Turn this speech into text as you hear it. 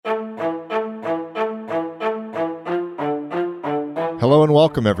Hello and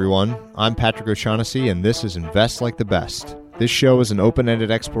welcome, everyone. I'm Patrick O'Shaughnessy, and this is Invest Like the Best. This show is an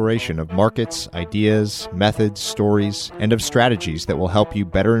open-ended exploration of markets, ideas, methods, stories, and of strategies that will help you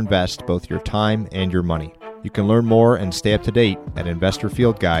better invest both your time and your money. You can learn more and stay up to date at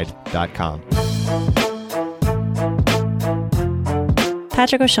investorfieldguide.com.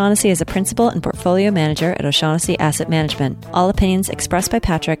 Patrick O'Shaughnessy is a principal and portfolio manager at O'Shaughnessy Asset Management. All opinions expressed by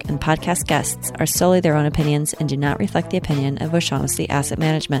Patrick and podcast guests are solely their own opinions and do not reflect the opinion of O'Shaughnessy Asset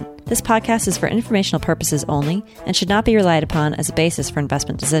Management. This podcast is for informational purposes only and should not be relied upon as a basis for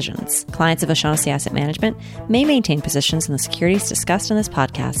investment decisions. Clients of O'Shaughnessy Asset Management may maintain positions in the securities discussed in this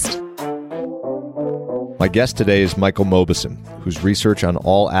podcast. My guest today is Michael Mauboussin, whose research on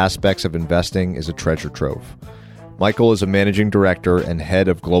all aspects of investing is a treasure trove. Michael is a managing director and head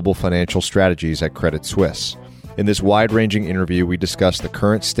of global financial strategies at Credit Suisse. In this wide-ranging interview, we discuss the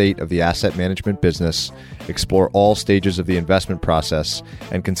current state of the asset management business, explore all stages of the investment process,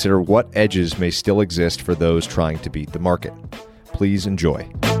 and consider what edges may still exist for those trying to beat the market. Please enjoy.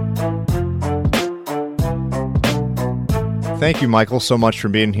 Thank you, Michael, so much for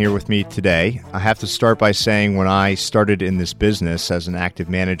being here with me today. I have to start by saying when I started in this business as an active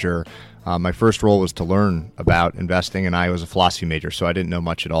manager, my first role was to learn about investing, and I was a philosophy major, so I didn't know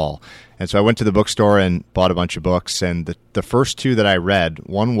much at all. And so I went to the bookstore and bought a bunch of books, and the first two that I read,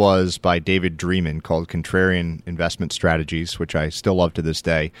 one was by David Dreaman called Contrarian Investment Strategies, which I still love to this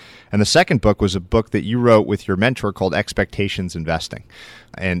day. And the second book was a book that you wrote with your mentor called Expectations Investing.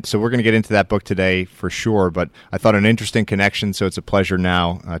 And so we're going to get into that book today for sure, but I thought an interesting connection, so it's a pleasure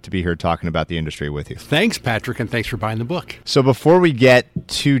now to be here talking about the industry with you. Thanks, Patrick, and thanks for buying the book. So before we get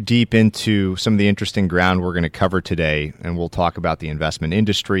too deep into some of the interesting ground we're going to cover today, and we'll talk about the investment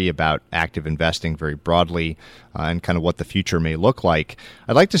industry, about active investing very broadly, and kind of what the future may look like,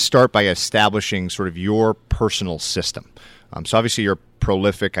 I'd like to start by establishing sort of your personal system. So obviously you're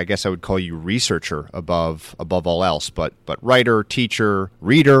prolific, I guess I would call you researcher above all else, but writer, teacher,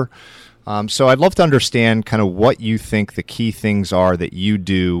 reader. So I'd love to understand kind of what you think the key things are that you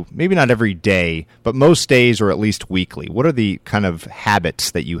do, maybe not every day, but most days or at least weekly. What are the kind of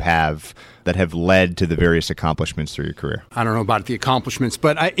habits that you have that have led to the various accomplishments through your career? I don't know about the accomplishments,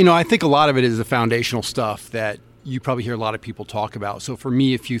 but I think a lot of it is the foundational stuff that you probably hear a lot of people talk about. So for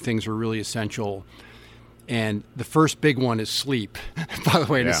me, a few things are really essential. And the first big one is sleep, by the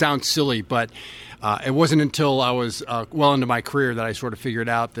way, and It sounds silly, but it wasn't until I was well into my career that I sort of figured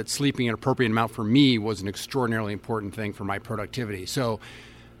out that sleeping an appropriate amount for me was an extraordinarily important thing for my productivity. So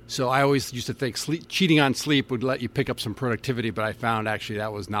I always used to think cheating on sleep would let you pick up some productivity, but I found actually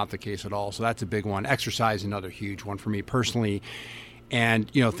that was not the case at all. So that's a big one. Exercise, another huge one for me personally.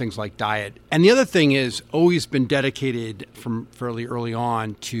 And, things like diet. And the other thing is always been dedicated from fairly early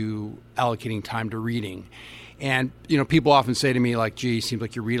on to allocating time to reading. And, people often say to me like, gee, seems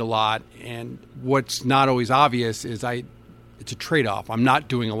like you read a lot. And what's not always obvious is it's a trade-off. I'm not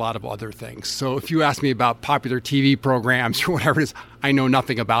doing a lot of other things. So if you ask me about popular TV programs or whatever it is, I know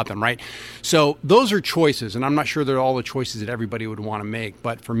nothing about them, right? So those are choices, and I'm not sure they're all the choices that everybody would want to make.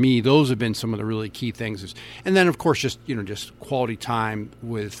 But for me, those have been some of the really key things. And then, of course, just quality time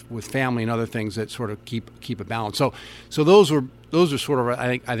with family and other things that sort of keep a balance. So those are sort of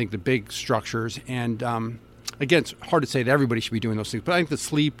I think the big structures. And again, it's hard to say that everybody should be doing those things, but I think the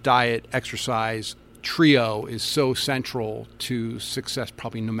sleep, diet, exercise trio is so central to success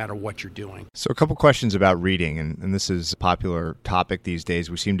probably no matter what you're doing. So a couple questions about reading, and this is a popular topic these days.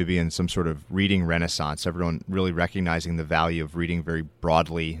 We seem to be in some sort of reading renaissance, everyone really recognizing the value of reading very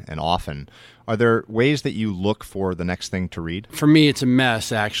broadly and often. Are there ways that you look for the next thing to read? For me, it's a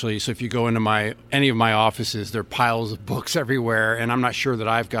mess, actually. So if you go into any of my offices, there are piles of books everywhere, and I'm not sure that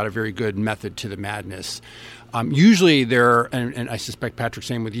I've got a very good method to the madness. Usually there are, and I suspect Patrick,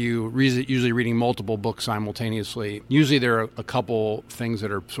 same with you, usually reading multiple books simultaneously. Usually there are a couple things that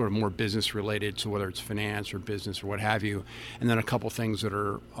are sort of more business related, so whether it's finance or business or what have you, and then a couple things that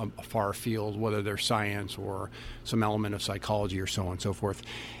are far afield, whether they're science or some element of psychology or so on and so forth.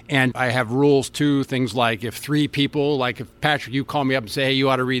 And I have rules too, things like if three people, like if Patrick, you call me up and say, hey, you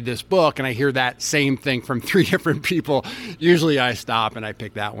ought to read this book, and I hear that same thing from three different people, usually I stop and I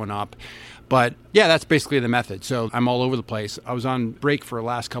pick that one up. But yeah, that's basically the method. So I'm all over the place. I was on break for the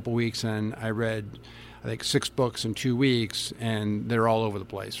last couple of weeks, and I read, I think, 6 books in 2 weeks, and they're all over the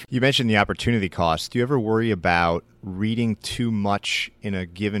place. You mentioned the opportunity cost. Do you ever worry about reading too much in a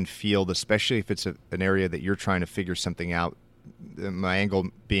given field, especially if it's an area that you're trying to figure something out? My angle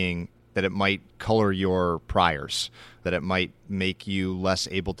being, that it might color your priors, that it might make you less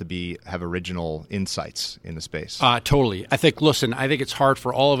able to have original insights in the space? Totally. I think it's hard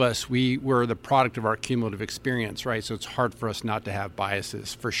for all of us. We're the product of our cumulative experience, right? So it's hard for us not to have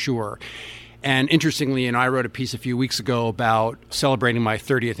biases, for sure. And interestingly, I wrote a piece a few weeks ago about celebrating my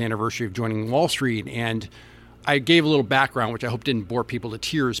 30th anniversary of joining Wall Street, and I gave a little background, which I hope didn't bore people to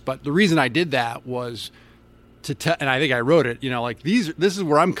tears. But the reason I did that was and I think I wrote it, this is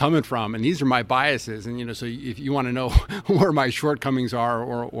where I'm coming from, and these are my biases. And, so if you want to know where my shortcomings are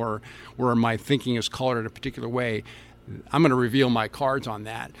or where my thinking is colored in a particular way, I'm going to reveal my cards on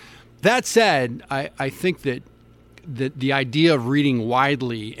that. That said, I think that the idea of reading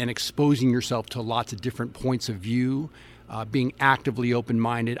widely and exposing yourself to lots of different points of view, being actively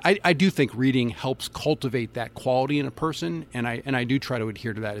open-minded, I do think reading helps cultivate that quality in a person, and I do try to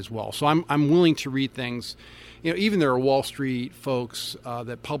adhere to that as well. So I'm willing to read things. Even there are Wall Street folks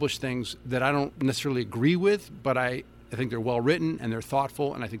that publish things that I don't necessarily agree with, but I think they're well written and they're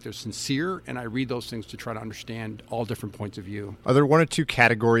thoughtful and I think they're sincere, and I read those things to try to understand all different points of view. Are there one or two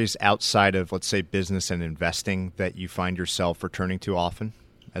categories outside of, let's say, business and investing that you find yourself returning to often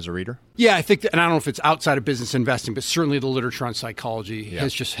as a reader? Yeah, I think and I don't know if it's outside of business investing, but certainly the literature on psychology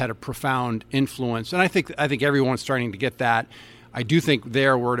has just had a profound influence. And I think everyone's starting to get that. I do think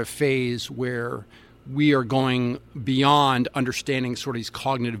we're at a phase where we are going beyond understanding sort of these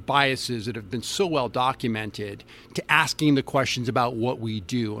cognitive biases that have been so well documented to asking the questions about what we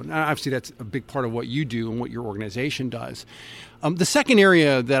do. And obviously that's a big part of what you do and what your organization does. The second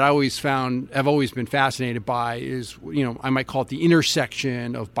area that I've always been fascinated by is, I might call it the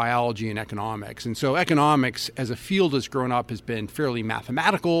intersection of biology and economics. And so economics as a field has grown up has been fairly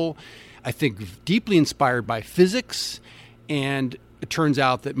mathematical, I think deeply inspired by physics, and it turns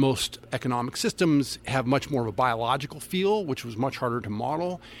out that most economic systems have much more of a biological feel, which was much harder to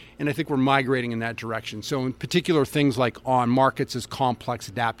model. And I think we're migrating in that direction. So in particular, things like on markets as complex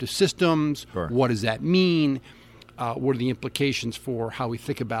adaptive systems, Sure. What does that mean? What are the implications for how we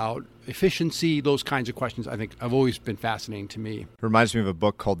think about efficiency? Those kinds of questions, I think, have always been fascinating to me. It reminds me of a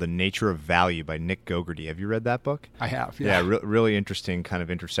book called The Nature of Value by Nick Gogarty. Have you read that book? I have, yeah. Really interesting kind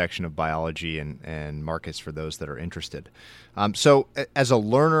of intersection of biology and markets for those that are interested. So as a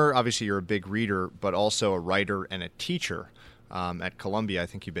learner, obviously you're a big reader, but also a writer and a teacher. At Columbia, I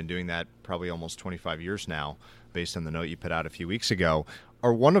think you've been doing that probably almost 25 years now, based on the note you put out a few weeks ago.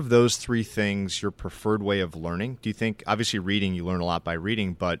 Are one of those three things your preferred way of learning? Do you think, obviously reading, you learn a lot by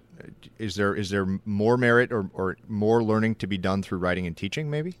reading, but is there more merit or more learning to be done through writing and teaching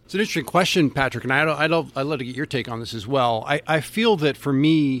maybe? It's an interesting question, Patrick, and I'd love to get your take on this as well. I feel that for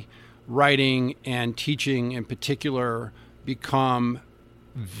me, writing and teaching in particular become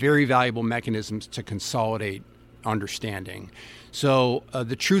very valuable mechanisms to consolidate understanding. So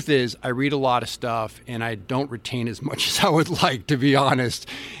the truth is I read a lot of stuff and I don't retain as much as I would like, to be honest.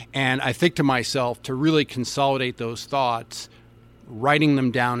 And I think to myself, to really consolidate those thoughts, writing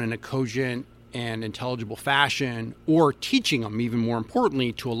them down in a cogent and intelligible fashion, or teaching them, even more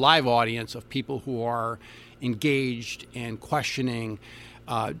importantly, to a live audience of people who are engaged and questioning,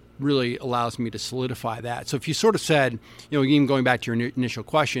 really allows me to solidify that. So if you sort of said, even going back to your initial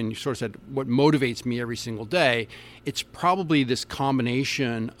question, you sort of said, what motivates me every single day? It's probably this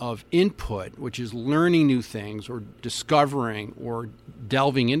combination of input, which is learning new things or discovering or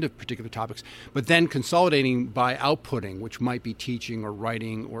delving into particular topics, but then consolidating by outputting, which might be teaching or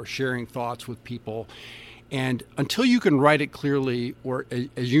writing or sharing thoughts with people. And until you can write it clearly, or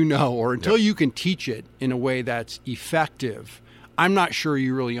as you know, or until you can teach it in a way that's effective, I'm not sure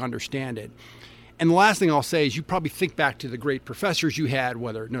you really understand it. And the last thing I'll say is you probably think back to the great professors you had,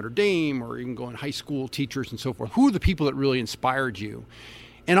 whether at Notre Dame or even going high school teachers and so forth. Who are the people that really inspired you?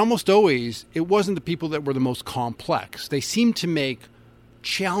 And almost always, it wasn't the people that were the most complex. They seemed to make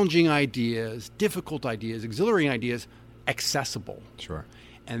challenging ideas, difficult ideas, exhilarating ideas accessible. Sure.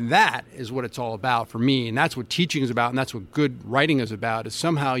 And that is what it's all about for me. And that's what teaching is about. And that's what good writing is about, is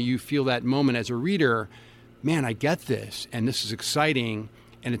somehow you feel that moment as a reader, man, I get this, and this is exciting,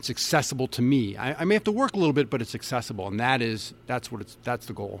 and it's accessible to me. I may have to work a little bit, but it's accessible, and that's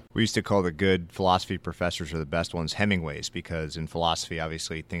the goal. We used to call the good philosophy professors, or the best ones, Hemingways, because in philosophy,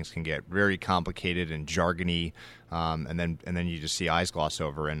 obviously, things can get very complicated and jargony, and then you just see eyes gloss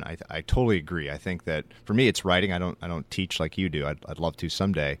over. And I totally agree. I think that for me, it's writing. I don't teach like you do. I'd love to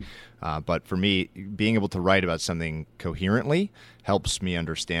someday, but for me, being able to write about something coherently helps me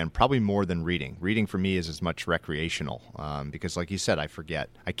understand probably more than reading. Reading for me is as much recreational because, like you said, I forget.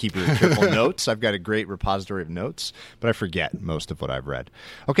 I keep triple notes. I've got a great repository of notes, but I forget most of what I've read.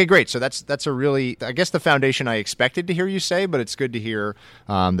 Okay, great. So that's a really, I guess, the foundation I expected to hear you say, but it's good to hear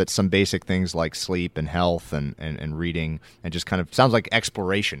that some basic things like sleep and health and reading and just kind of sounds like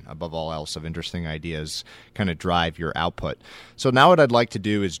exploration above all else of interesting ideas kind of drive your output. So now what I'd like to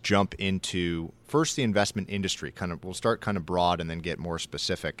do is jump into first the investment industry. We'll start kind of broad and then get more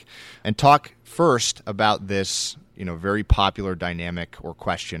specific and talk first about this, very popular dynamic or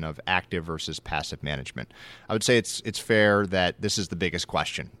question of active versus passive management. I would say it's fair that this is the biggest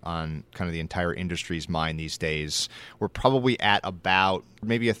question on kind of the entire industry's mind these days. We're probably at about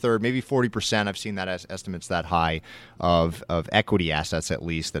maybe a third, maybe 40%. I've seen that as estimates that high of equity assets at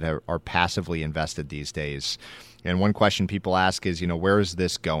least that are passively invested these days. And one question people ask is, where is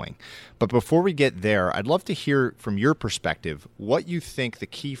this going? But before we get there, I'd love to hear from your perspective what you think the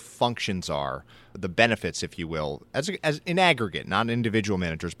key functions are, the benefits, if you will, as in aggregate, not individual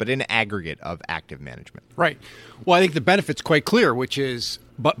managers, but in aggregate of active management. Right. Well, I think the benefit's quite clear, which is,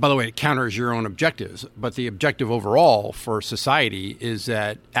 but by the way, it counters your own objectives. But the objective overall for society is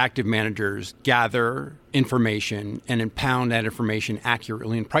that active managers gather information and impound that information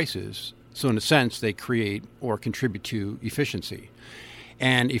accurately in prices. So in a sense, they create or contribute to efficiency.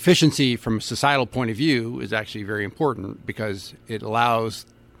 And efficiency from a societal point of view is actually very important because it allows,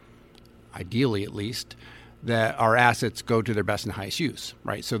 ideally at least, that our assets go to their best and highest use,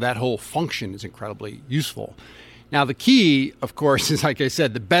 right? So that whole function is incredibly useful. Now, the key, of course, is, like I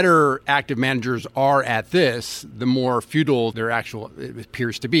said, the better active managers are at this, the more futile it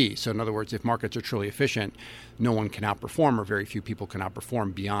appears to be. So in other words, if markets are truly efficient, no one can outperform or very few people can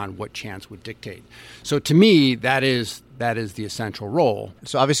outperform beyond what chance would dictate. So to me, that is the essential role.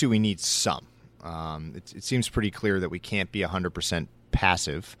 So obviously we need some. It seems pretty clear that we can't be 100%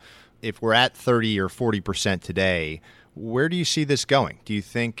 passive. If we're at 30 or 40% today, where do you see this going? Do you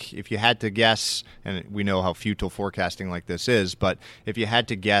think, if you had to guess, and we know how futile forecasting like this is, but if you had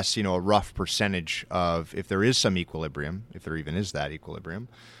to guess, a rough percentage of if there is some equilibrium, if there even is that equilibrium,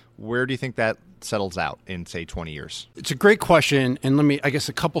 where do you think that settles out in, say, 20 years? It's a great question, and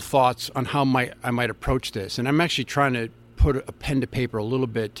a couple thoughts on how I might approach this. And I'm actually trying to put a pen to paper a little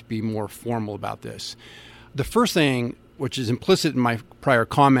bit to be more formal about this. The first thing, which is implicit in my prior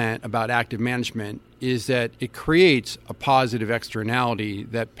comment about active management, is that it creates a positive externality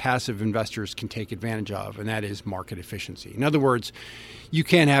that passive investors can take advantage of, and that is market efficiency. In other words, you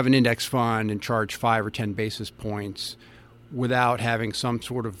can't have an index fund and charge 5 or 10 basis points without having some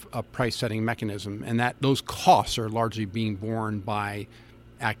sort of a price-setting mechanism, and that those costs are largely being borne by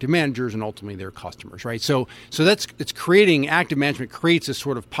active managers and ultimately their customers, right? So it's creating, active management creates a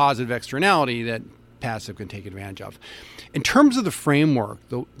sort of positive externality that passive can take advantage of. In terms of the framework,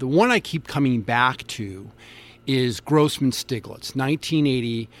 the one I keep coming back to is Grossman-Stiglitz,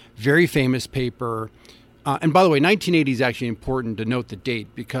 1980, very famous paper. And by the way, 1980 is actually important to note the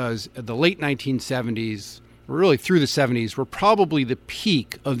date because the late 1970s, really through the 70s, were probably the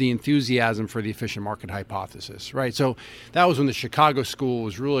peak of the enthusiasm for the efficient market hypothesis, right? So that was when the Chicago School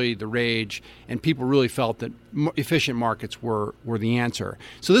was really the rage, and people really felt that efficient markets were the answer.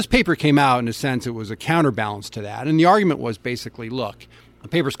 So this paper came out, in a sense, it was a counterbalance to that. And the argument was basically, look, the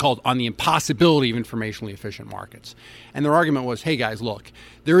paper's called On the Impossibility of Informationally Efficient Markets. And their argument was, hey guys, look,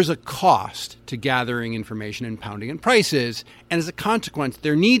 there is a cost to gathering information and pounding in prices, and as a consequence,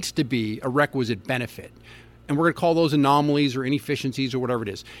 there needs to be a requisite benefit. And we're going to call those anomalies or inefficiencies or whatever it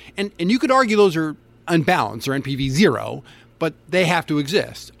is. And you could argue those are unbalanced or NPV 0, but they have to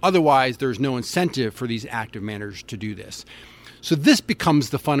exist. Otherwise, there's no incentive for these active managers to do this. So this becomes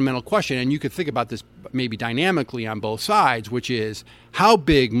the fundamental question, and you could think about this maybe dynamically on both sides, which is how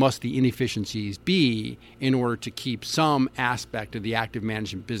big must the inefficiencies be in order to keep some aspect of the active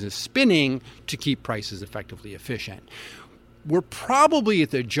management business spinning to keep prices effectively efficient? We're probably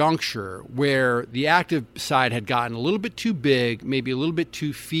at the juncture where the active side had gotten a little bit too big, maybe a little bit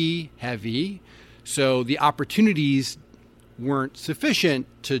too fee heavy, so the opportunities weren't sufficient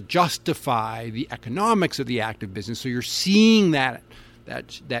to justify the economics of the active business. So you're seeing that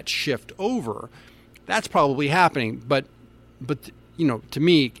shift over. That's probably happening, but to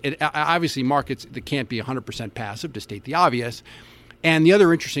me, obviously markets that can't be 100% passive, to state the obvious. And the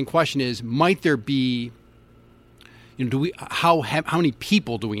other interesting question is, might there be do we how many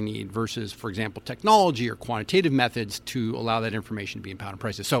people do we need versus, for example, technology or quantitative methods to allow that information to be in pound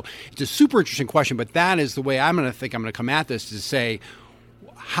prices? So it's a super interesting question, but that is the way I'm going to come at this, is to say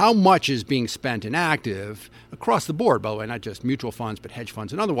how much is being spent in active across the board, by the way, not just mutual funds, but hedge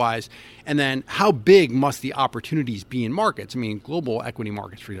funds and otherwise. And then how big must the opportunities be in markets? I mean, global equity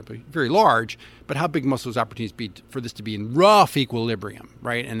markets, for example, are very large, but how big must those opportunities be for this to be in rough equilibrium,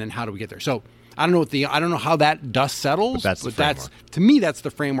 right? And then how do we get there? So I don't know how that dust settles, but that's to me, that's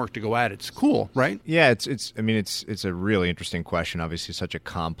the framework to go at. It's cool, right? Yeah, it's a really interesting question. Obviously, such a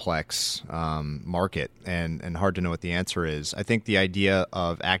complex market and hard to know what the answer is. I think the idea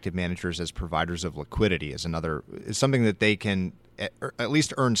of active managers as providers of liquidity is something that they can at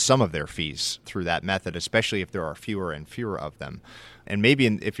least earn some of their fees through that method, especially if there are fewer and fewer of them. And maybe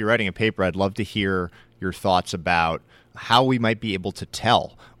if you're writing a paper, I'd love to hear your thoughts about how we might be able to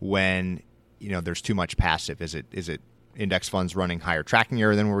tell when there's too much passive. Is it index funds running higher tracking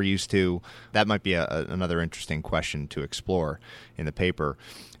error than we're used to? That might be another interesting question to explore in the paper.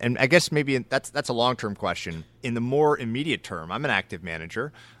 And I guess maybe that's a long-term question. In the more immediate term, I'm an active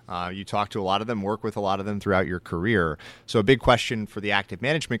manager. You talk to a lot of them, work with a lot of them throughout your career. So a big question for the active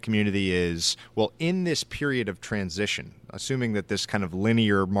management community is, well, in this period of transition, assuming that this kind of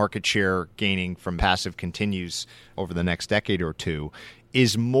linear market share gaining from passive continues over the next decade or two,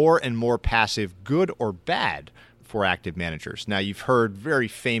 is more and more passive good or bad for active managers? Now, you've heard very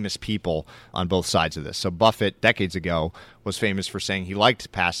famous people on both sides of this. So Buffett, decades ago, was famous for saying he liked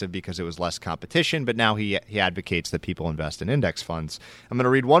passive because it was less competition, but now he advocates that people invest in index funds. I'm going to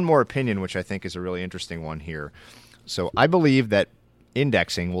read one more opinion, which I think is a really interesting one here. So I believe that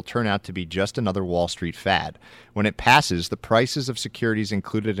indexing will turn out to be just another Wall Street fad. When it passes, the prices of securities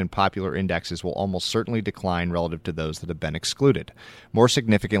included in popular indexes will almost certainly decline relative to those that have been excluded. More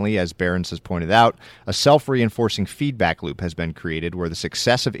significantly, as Behrens has pointed out, a self-reinforcing feedback loop has been created where the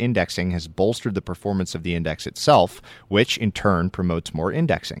success of indexing has bolstered the performance of the index itself, which in turn promotes more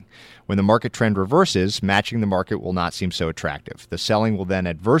indexing. When the market trend reverses, matching the market will not seem so attractive. The selling will then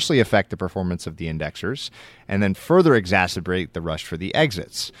adversely affect the performance of the indexers and then further exacerbate the rush for the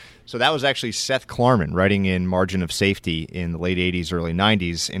exits. So that was actually Seth Klarman writing in Margin of Safety in the late 80s, early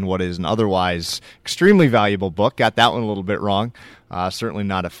 90s in what is an otherwise extremely valuable book. Got that one a little bit wrong. Certainly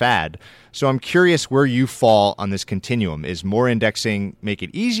not a fad. So I'm curious where you fall on this continuum. Is more indexing make it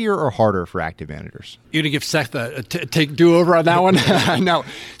easier or harder for active managers? You're going to give Seth a do-over on that one? No.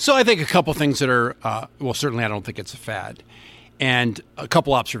 So I think a couple things that are, certainly I don't think it's a fad. And a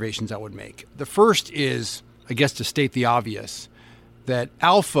couple observations I would make. The first is, I guess to state the obvious, that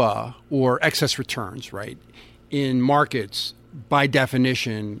alpha or excess returns, right, in markets by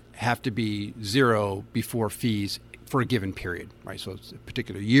definition have to be zero before fees for a given period, right? So it's a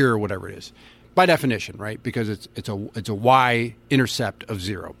particular year or whatever it is, by definition, right? Because it's a y-intercept of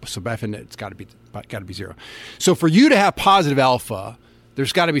zero. So by definition, it's got to be zero. So for you to have positive alpha,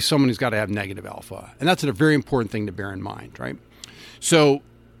 there's got to be someone who's got to have negative alpha, and that's a very important thing to bear in mind, right? So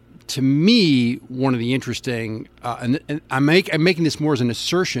to me, one of the interesting, and I'm making this more as an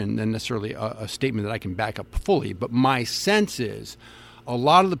assertion than necessarily a statement that I can back up fully, but my sense is a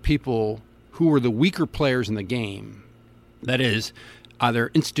lot of the people who were the weaker players in the game, that is, either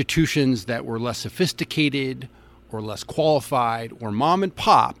institutions that were less sophisticated or less qualified or mom and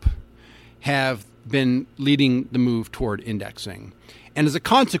pop, have been leading the move toward indexing. And as a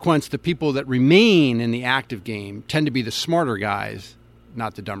consequence, the people that remain in the active game tend to be the smarter guys,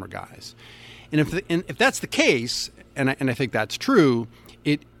 not the dumber guys. And if that's the case, and I think that's true,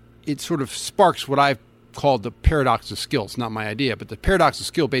 it sort of sparks what I've called the paradox of skill. It's not my idea, but the paradox of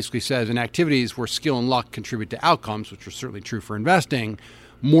skill basically says in activities where skill and luck contribute to outcomes, which are certainly true for investing,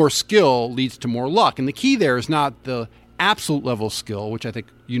 more skill leads to more luck. And the key there is not the absolute level of skill, which I think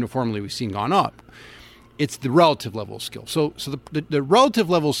uniformly we've seen gone up. It's the relative level of skill. So the relative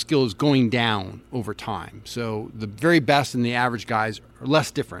level of skill is going down over time. So the very best and the average guys are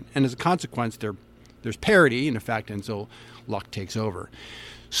less different. And as a consequence, there's parity in effect, and so luck takes over.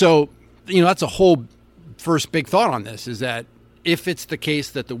 So, that's a whole first big thought on this, is that if it's the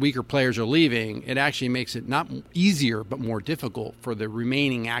case that the weaker players are leaving, it actually makes it not easier but more difficult for the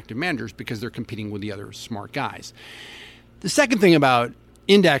remaining active managers because they're competing with the other smart guys. The second thing about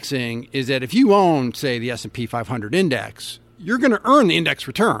indexing is that if you own, say, the S&P 500 index, you're going to earn the index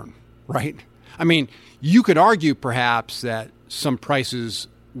return, right? I mean, you could argue perhaps that some prices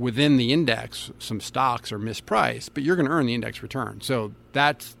within the index, some stocks are mispriced, but you're going to earn the index return. So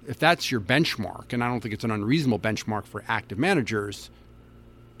if that's your benchmark, and I don't think it's an unreasonable benchmark for active managers,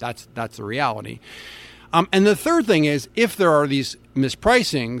 that's the reality. And the third thing is, if there are these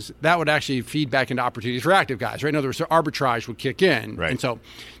mispricings, that would actually feed back into opportunities for active guys, right? In other words, the arbitrage would kick in. Right. And so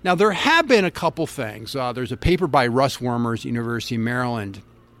now there have been a couple things. There's a paper by Russ Wormers, University of Maryland,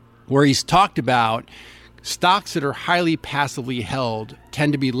 where he's talked about stocks that are highly passively held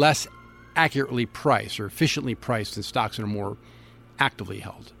tend to be less accurately priced or efficiently priced than stocks that are more actively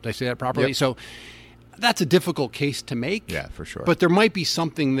held. Did I say that properly? Yep. So that's a difficult case to make. Yeah, for sure. But there might be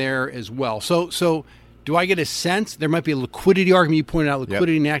something there as well. So do I get a sense? There might be a liquidity argument. You pointed out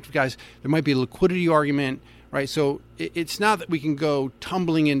liquidity in active guys. There might be a liquidity argument, right? So it's not that we can go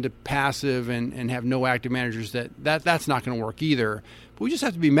tumbling into passive and have no active managers. That's not going to work either. But we just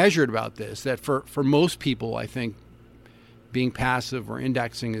have to be measured about this, that for most people, I think being passive or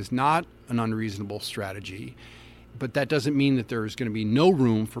indexing is not an unreasonable strategy. But that doesn't mean that there's going to be no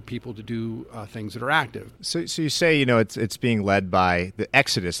room for people to do things that are active. So you say, it's being led by the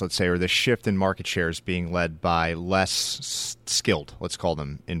exodus, let's say, or the shift in market shares being led by less skilled, let's call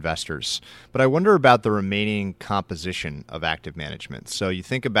them, investors. But I wonder about the remaining composition of active management. So you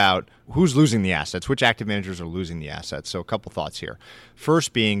think about who's losing the assets, which active managers are losing the assets. So a couple thoughts here.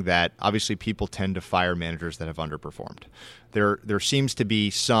 First being that obviously people tend to fire managers that have underperformed. There seems to be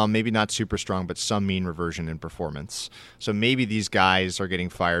some, maybe not super strong, but some mean reversion in performance. So maybe these guys are getting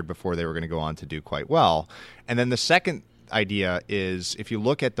fired before they were going to go on to do quite well. And then the second idea is if you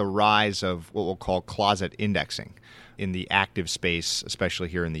look at the rise of what we'll call closet indexing in the active space, especially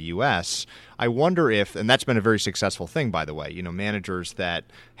here in the U.S., I wonder if, and that's been a very successful thing, by the way, managers that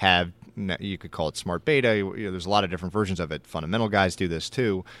have, you could call it smart beta, there's a lot of different versions of it. Fundamental guys do this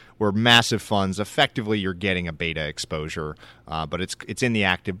too, where massive funds, effectively you're getting a beta exposure, but it's in the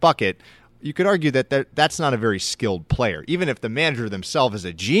active bucket. You could argue that that's not a very skilled player. Even if the manager themselves is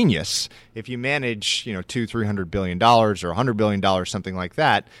a genius, if you manage, $200-300 billion or $100 billion, something like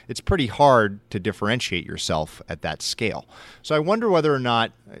that, it's pretty hard to differentiate yourself at that scale. So I wonder whether or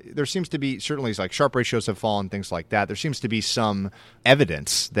not there seems to be, certainly like Sharpe ratios have fallen, things like that. There seems to be some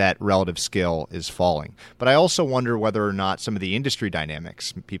evidence that relative skill is falling. But I also wonder whether or not some of the industry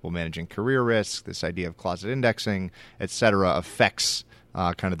dynamics, people managing career risk, this idea of closet indexing, et cetera, affects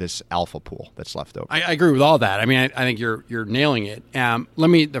kind of this alpha pool that's left over. I agree with all that. I mean, I think you're nailing it.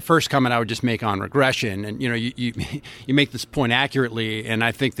 The first comment I would just make on regression, and you make this point accurately, and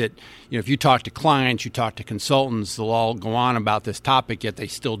I think that if you talk to clients, you talk to consultants, they'll all go on about this topic, yet they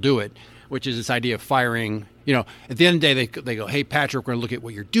still do it, which is this idea of firing. At the end of the day, they go, "Hey, Patrick, we're going to look at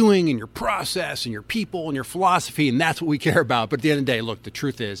what you're doing and your process and your people and your philosophy, and that's what we care about." But at the end of the day, look, the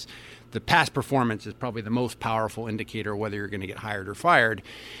truth is, the past performance is probably the most powerful indicator of whether you're going to get hired or fired.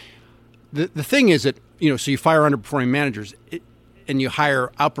 The thing is that, so you fire underperforming managers and you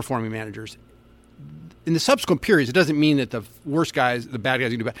hire outperforming managers. In the subsequent periods, it doesn't mean that the worst guys, the bad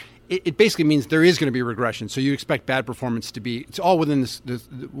guys, are going to do bad. It basically means there is going to be regression. So you expect bad performance to be, it's all within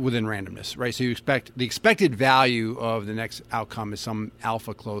within randomness, right? So you expect the expected value of the next outcome is some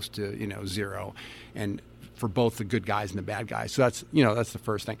alpha close to, zero. And for both the good guys and the bad guys. So that's the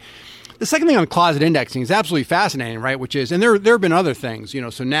first thing. The second thing on closet indexing is absolutely fascinating, right? Which is, and there have been other things,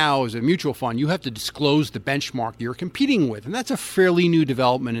 so now as a mutual fund, you have to disclose the benchmark you're competing with. And that's a fairly new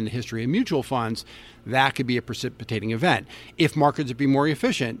development in the history of mutual funds. That could be a precipitating event. If markets would be more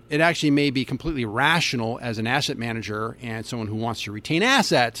efficient, it actually may be completely rational as an asset manager and someone who wants to retain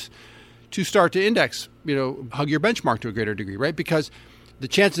assets to start to index, hug your benchmark to a greater degree, right? Because the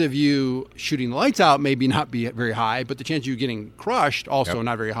chances of you shooting the lights out maybe not be very high, but the chance of you getting crushed also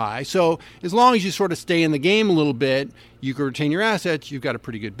not very high. So as long as you sort of stay in the game a little bit, you can retain your assets, you've got a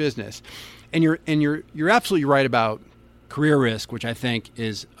pretty good business. And you're absolutely right about career risk, which I think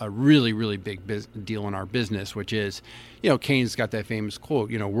is a really, really big deal in our business, which is, Keynes got that famous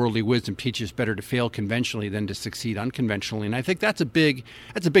quote, worldly wisdom teaches better to fail conventionally than to succeed unconventionally. And I think that's a big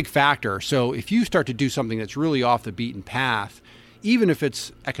factor. So if you start to do something that's really off the beaten path, even if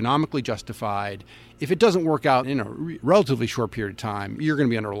it's economically justified, if it doesn't work out in a relatively short period of time, you're going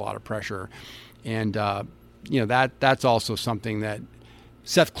to be under a lot of pressure. And, that's also something that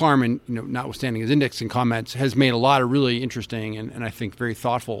Seth Klarman, notwithstanding his indexing comments, has made a lot of really interesting and I think very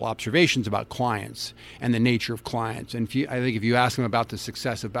thoughtful observations about clients and the nature of clients. And I think if you ask him about the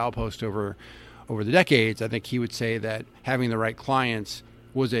success of Baupost over the decades, I think he would say that having the right clients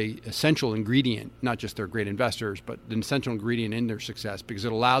was a essential ingredient, not just they're great investors, but an essential ingredient in their success because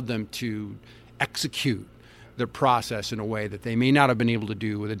it allowed them to execute their process in a way that they may not have been able to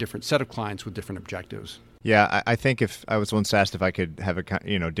do with a different set of clients with different objectives. Yeah, I think if I was once asked if I could have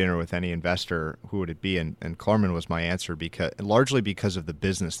a dinner with any investor, who would it be? And Klarman was my answer, largely because of the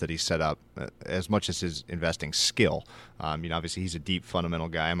business that he set up, as much as his investing skill. Obviously he's a deep fundamental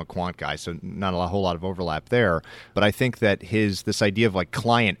guy. I'm a quant guy, so not a whole lot of overlap there. But I think that this idea of like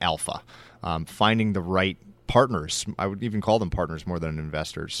client alpha, finding the right partners, I would even call them partners more than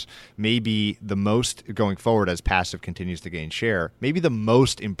investors, maybe the most, going forward as passive continues to gain share, maybe the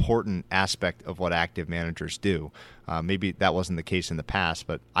most important aspect of what active managers do. Maybe that wasn't the case in the past,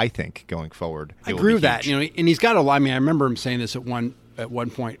 but I think going forward, I agree with that. And he's got a lot. I mean, I remember him saying this at one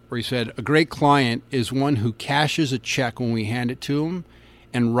point where he said, a great client is one who cashes a check when we hand it to him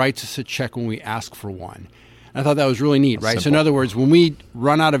and writes us a check when we ask for one. I thought that was really neat, right? Simple. So in other words, when we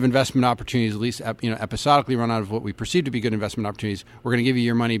run out of investment opportunities, at least episodically run out of what we perceive to be good investment opportunities, we're going to give you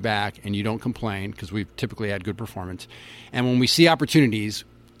your money back and you don't complain because we've typically had good performance. And when we see opportunities,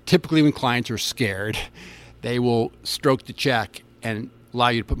 typically when clients are scared, they will stroke the check and allow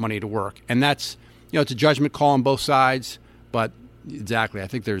you to put money to work. And that's, it's a judgment call on both sides, but exactly. I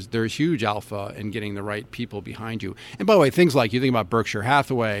think there's huge alpha in getting the right people behind you. And by the way, things like you think about Berkshire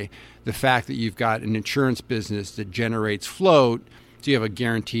Hathaway, the fact that you've got an insurance business that generates float, so you have a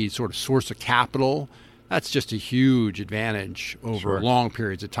guaranteed sort of source of capital. That's just a huge advantage over long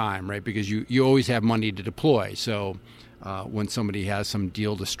periods of time, right? Because you always have money to deploy. So when somebody has some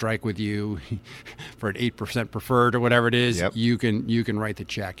deal to strike with you for an 8% preferred or whatever it is, you can write the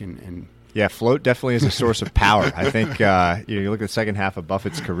check and yeah, float definitely is a source of power. I think you look at the second half of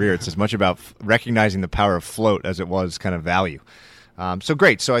Buffett's career, it's as much about recognizing the power of float as it was kind of value. So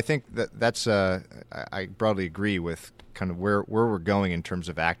great. So I think that's I broadly agree with kind of where we're going in terms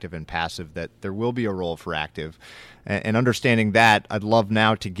of active and passive, that there will be a role for active. And understanding that, I'd love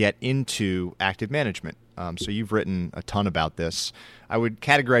now to get into active management. So you've written a ton about this. I would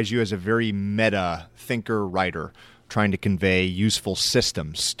categorize you as a very meta thinker, writer, trying to convey useful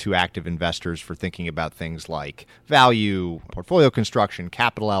systems to active investors for thinking about things like value, portfolio construction,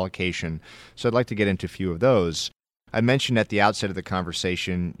 capital allocation. So I'd like to get into a few of those. I mentioned at the outset of the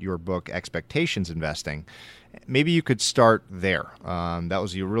conversation your book, Expectations Investing. Maybe you could start there. That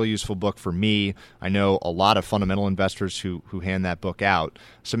was a really useful book for me. I know a lot of fundamental investors who hand that book out.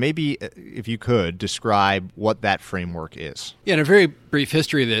 So maybe if you could describe what that framework is. Yeah, and a very brief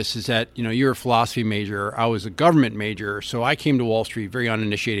history of this is that, you're a philosophy major. I was a government major. So I came to Wall Street very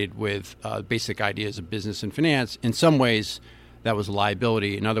uninitiated with basic ideas of business and finance. In some ways, that was a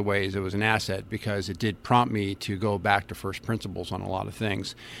liability. In other ways, it was an asset because it did prompt me to go back to first principles on a lot of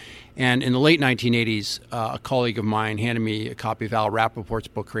things. And in the late 1980s, a colleague of mine handed me a copy of Al Rappaport's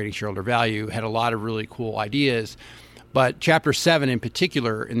book, Creating Shareholder Value. Had a lot of really cool ideas. But Chapter 7 in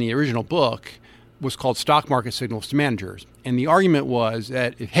particular in the original book was called Stock Market Signals to Managers. And the argument was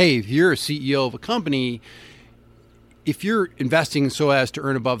that, if you're a CEO of a company, if you're investing so as to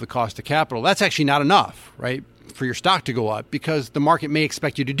earn above the cost of capital, that's actually not enough, right, for your stock to go up because the market may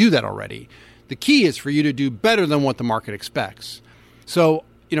expect you to do that already. The key is for you to do better than what the market expects. So,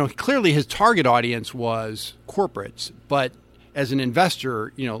 clearly his target audience was corporates, but as an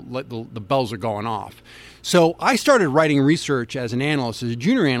investor, the bells are going off. So I started writing research as an analyst, as a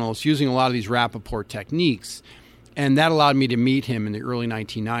junior analyst, using a lot of these Rappaport techniques. And that allowed me to meet him in the early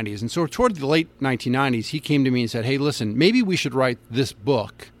 1990s. And so toward the late 1990s, he came to me and said, hey, listen, maybe we should write this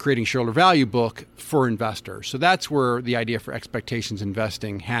book, Creating Shareholder Value book, for investors. So that's where the idea for Expectations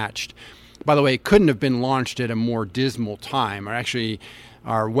Investing hatched. By the way, it couldn't have been launched at a more dismal time.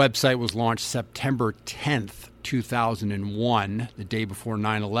 Our website was launched September 10th, 2001, the day before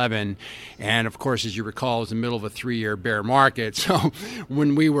 9/11. And of course, as you recall, it was the middle of a 3-year bear market. So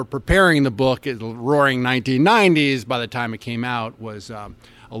when we were preparing the book, the roaring 1990s, by the time it came out, was a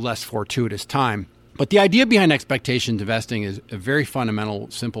less fortuitous time. But the idea behind Expectations Investing is a very fundamental,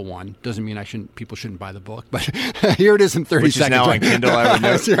 simple one. Doesn't mean people shouldn't buy the book, but here it is in 30 Which seconds. Which is now on Kindle, I would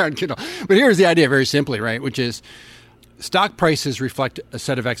know. It's here on Kindle. But here's the idea very simply, right, which is stock prices reflect a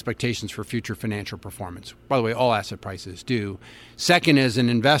set of expectations for future financial performance. By the way, all asset prices do. Second, as an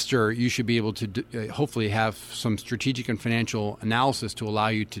investor, you should be able to hopefully have some strategic and financial analysis to allow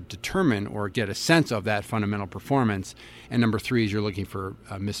you to determine or get a sense of that fundamental performance. And number three is you're looking for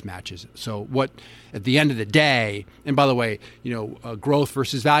mismatches. So what, at the end of the day, and by the way, growth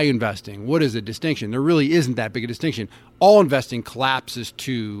versus value investing, what is the distinction? There really isn't that big a distinction. All investing collapses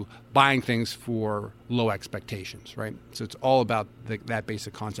to buying things for low expectations, right? So it's all about that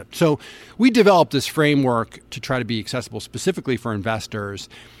basic concept. So we developed this framework to try to be accessible specifically for investors.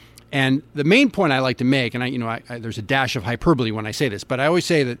 And the main point I like to make, and there's a dash of hyperbole when I say this, but I always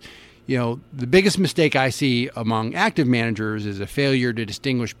say that The biggest mistake I see among active managers is a failure to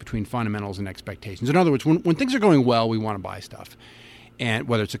distinguish between fundamentals and expectations. In other words, when things are going well, we want to buy stuff, and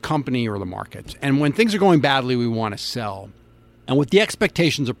whether it's a company or the markets. And when things are going badly, we want to sell. And what the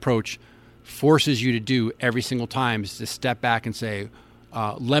expectations approach forces you to do every single time is to step back and say,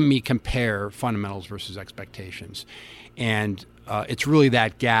 let me compare fundamentals versus expectations. And it's really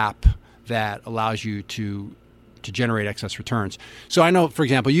that gap that allows you to generate excess returns. So I know, for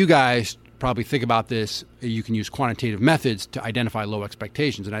example, you guys probably think about this. You can use quantitative methods to identify low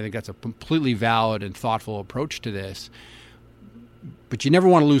expectations, and I think that's a completely valid and thoughtful approach to this. But you never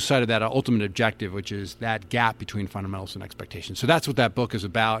want to lose sight of that ultimate objective, which is that gap between fundamentals and expectations. So that's what that book is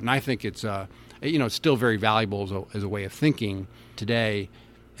about, and I think it's it's still very valuable as a way of thinking today.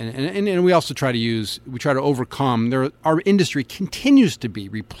 And we also try to overcome. Our industry continues to be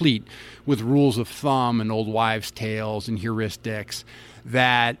replete with rules of thumb and old wives' tales and heuristics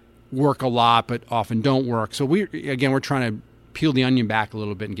that work a lot but often don't work. So we're trying to peel the onion back a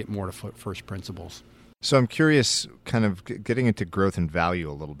little bit and get more to first principles. So I'm curious, kind of getting into growth and value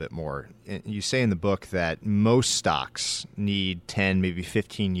a little bit more. You say in the book that most stocks need 10, maybe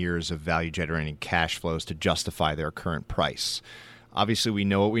 15 years of value-generating cash flows to justify their current price. Obviously, we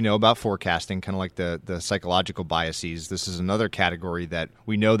know what we know about forecasting, kind of like the psychological biases. This is another category that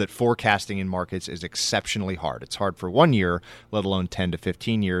we know that forecasting in markets is exceptionally hard. It's hard for 1 year, let alone 10 to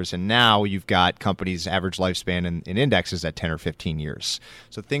 15 years. And now you've got companies' average lifespan in indexes at 10 or 15 years.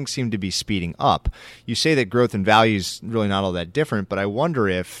 So things seem to be speeding up. You say that growth and value is really not all that different, but I wonder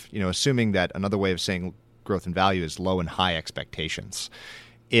if, assuming that another way of saying growth and value is low and high expectations,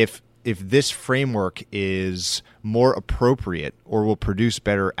 if this framework is more appropriate or will produce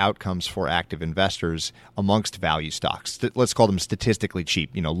better outcomes for active investors amongst value stocks. Let's call them statistically cheap,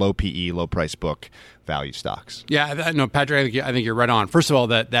 low PE, low price book value stocks. Yeah, no, Patrick, I think you're right on. First of all,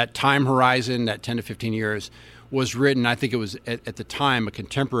 that time horizon, that 10 to 15 years, was written, I think it was at the time a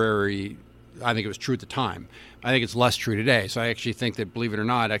contemporary. I think it was true at the time. I think it's less true today. So I actually think that, believe it or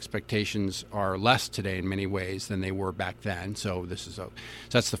not, expectations are less today in many ways than they were back then. So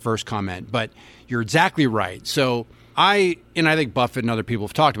that's the first comment. But you're exactly right. So I think Buffett and other people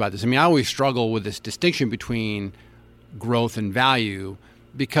have talked about this. I always struggle with this distinction between growth and value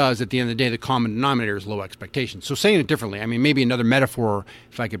because at the end of the day, the common denominator is low expectations. So saying it differently, maybe another metaphor,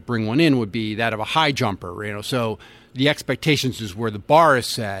 if I could bring one in, would be that of a high jumper. So the expectations is where the bar is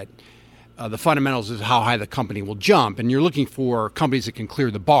set. The fundamentals is how high the company will jump, and you're looking for companies that can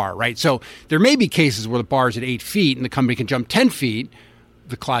clear the bar, right? So there may be cases where the bar is at 8 feet and the company can jump 10 feet,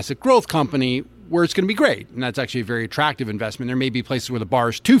 the classic growth company, where it's going to be great, and that's actually a very attractive investment. There may be places where the bar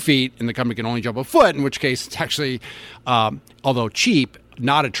is 2 feet and the company can only jump a foot, in which case it's actually, although cheap,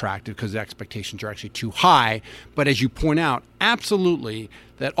 not attractive because the expectations are actually too high. But as you point out, absolutely,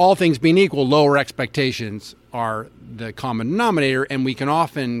 that all things being equal, lower expectations are the common denominator, and we can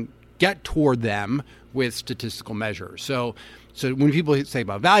often get toward them with statistical measures. So when people say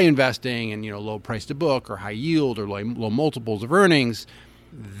about value investing and low price to book or high yield or low multiples of earnings,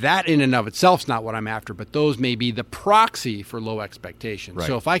 that in and of itself is not what I'm after, but those may be the proxy for low expectations. Right.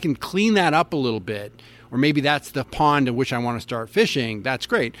 So if I can clean that up a little bit, or maybe that's the pond in which I want to start fishing, that's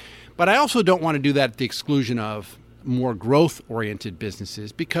great. But I also don't want to do that at the exclusion of more growth-oriented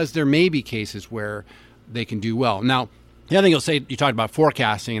businesses because there may be cases where they can do well. Now, the other thing you talked about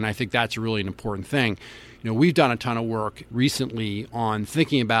forecasting, and I think that's really an important thing. We've done a ton of work recently on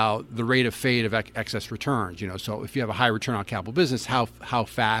thinking about the rate of fade of excess returns. So if you have a high return on capital business, how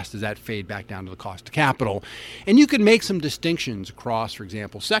fast does that fade back down to the cost of capital? And you can make some distinctions across, for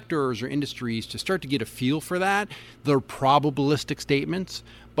example, sectors or industries to start to get a feel for that. They're probabilistic statements,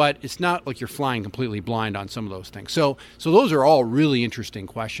 but it's not like you're flying completely blind on some of those things. So those are all really interesting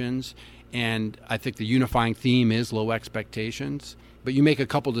questions. And I think the unifying theme is low expectations. But you make a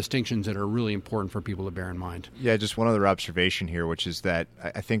couple distinctions that are really important for people to bear in mind. Yeah, just one other observation here, which is that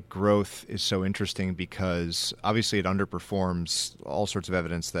I think growth is so interesting because obviously it underperforms all sorts of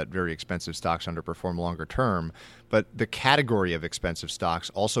evidence that very expensive stocks underperform longer term. But the category of expensive stocks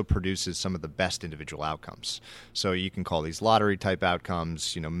also produces some of the best individual outcomes. So you can call these lottery type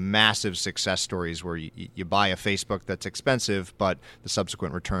outcomes, massive success stories where you buy a Facebook that's expensive, but the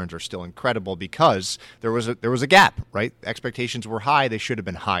subsequent returns are still incredible because there was a gap, right? Expectations were high, they should have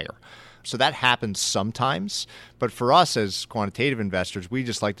been higher. So that happens sometimes. But for us as quantitative investors, we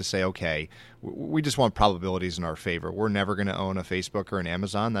just like to say, okay, we just want probabilities in our favor. We're never going to own a Facebook or an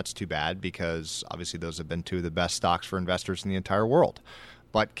Amazon. That's too bad because obviously those have been two of the best stocks for investors in the entire world.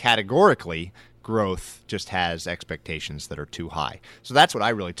 But categorically, growth just has expectations that are too high. So that's what I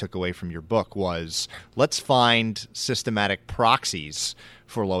really took away from your book was let's find systematic proxies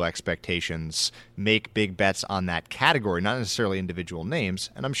for low expectations, make big bets on that category, not necessarily individual names.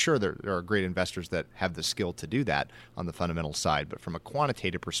 And I'm sure there are great investors that have the skill to do that on the fundamental side. But from a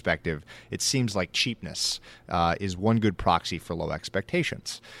quantitative perspective, it seems like cheapness is one good proxy for low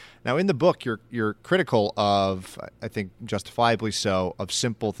expectations. Now, in the book, you're critical of, I think justifiably so, of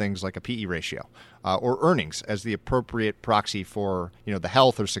simple things like a PE ratio or earnings as the appropriate proxy for the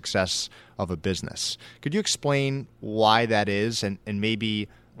health or success of a business. Could you explain why that is and maybe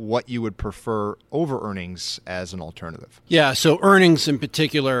what you would prefer over earnings as an alternative? Yeah, so earnings in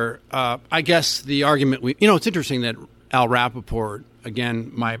particular, I guess the argument it's interesting that Al Rappaport,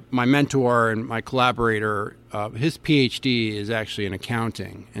 again, my mentor and my collaborator, his PhD is actually in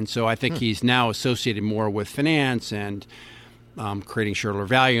accounting. And so I think he's now associated more with finance and creating shareholder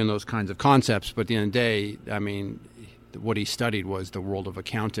value and those kinds of concepts. But at the end of the day, I mean, what he studied was the world of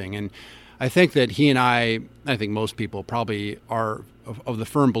accounting. And I think that he and I think most people probably are of the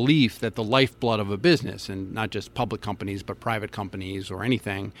firm belief that the lifeblood of a business, and not just public companies, but private companies or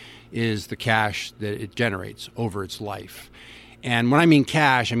anything, is the cash that it generates over its life. And when I mean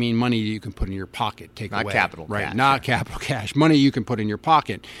cash, I mean money you can put in your pocket, take away. Not capital right? Cash. Not capital cash. Money you can put in your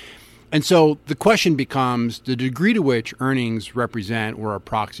pocket. And so the question becomes the degree to which earnings represent or are a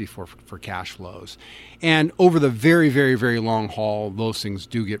proxy for cash flows. And over the very, very, very long haul, those things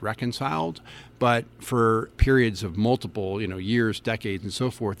do get reconciled. But for periods of multiple, years, decades, and so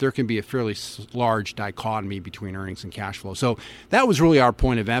forth, there can be a fairly large dichotomy between earnings and cash flow. So that was really our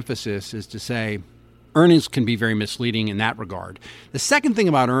point of emphasis, is to say earnings can be very misleading in that regard. The second thing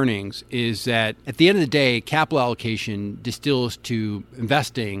about earnings is that at the end of the day, capital allocation distills to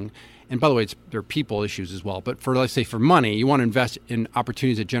investing. And by the way, there are people issues as well. But let's say for money, you want to invest in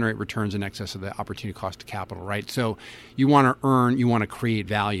opportunities that generate returns in excess of the opportunity cost of capital, right? So you want to earn, you want to create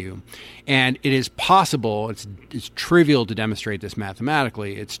value. And it is possible, it's trivial to demonstrate this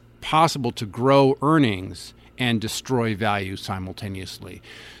mathematically, it's possible to grow earnings and destroy value simultaneously.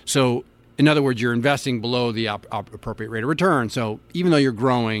 So in other words, you're investing below the appropriate rate of return. So even though you're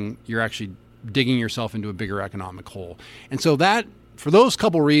growing, you're actually digging yourself into a bigger economic hole. And so for those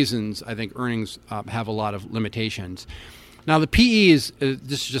couple reasons, I think earnings have a lot of limitations. Now, the PE this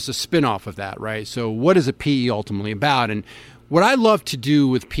is just a spin-off of that, right? So what is a PE ultimately about? And what I love to do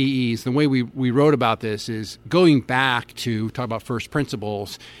with PEs, the way we wrote about this, is going back to talk about first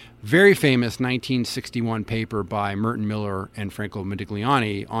principles, very famous 1961 paper by Merton Miller and Franco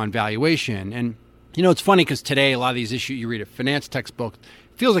Modigliani on valuation. And, it's funny because today a lot of these issues, you read a finance textbook,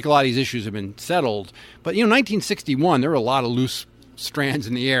 feels like a lot of these issues have been settled. But, 1961, there were a lot of loose strands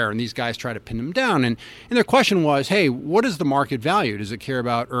in the air, and these guys try to pin them down. And their question was, hey, what is the market value? Does it care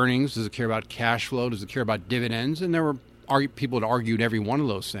about earnings? Does it care about cash flow? Does it care about dividends? And there were people that argued every one of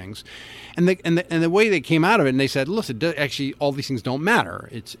those things. And the way they came out of it, and they said, listen, actually, all these things don't matter.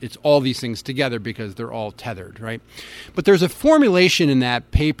 It's all these things together because they're all tethered, right? But there's a formulation in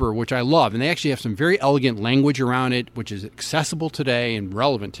that paper which I love, and they actually have some very elegant language around it, which is accessible today and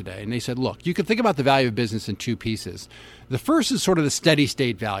relevant today. And they said, look, you can think about the value of business in two pieces. The first is sort of the steady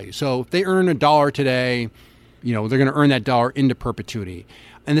state value. So if they earn $1 today, they're going to earn that dollar into perpetuity.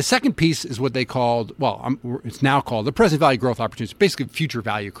 And the second piece is what they called, it's now called the present value growth opportunities, basically future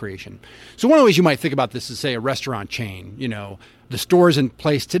value creation. So one of the ways you might think about this is, say, a restaurant chain. The stores in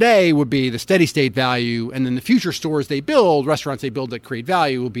place today would be the steady state value, and then the future stores they build, restaurants they build that create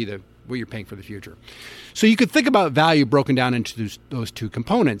value, will be what you're paying for the future. So you could think about value broken down into those two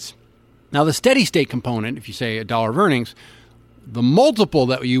components. Now, the steady state component, if you say $1 of earnings, the multiple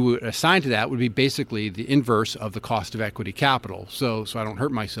that you would assign to that would be basically the inverse of the cost of equity capital. So I don't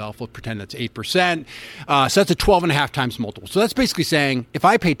hurt myself, we'll pretend that's 8%. So that's a 12.5 times multiple. So that's basically saying if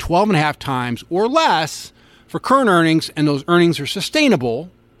I pay 12.5 times or less for current earnings and those earnings are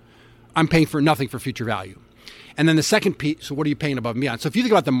sustainable, I'm paying for nothing for future value. And then the second piece, so what are you paying above and beyond? So if you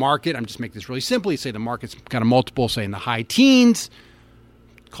think about the market, I'm just making this really simply, say the market's got a multiple, say in the high teens,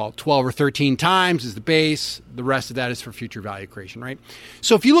 call it 12 or 13 times is the base. The rest of that is for future value creation, right?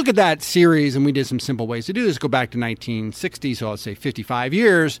 So if you look at that series, and we did some simple ways to do this, go back to 1960, so let's say 55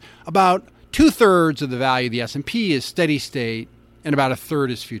 years, about 2/3 of the value of the S&P is steady state, and about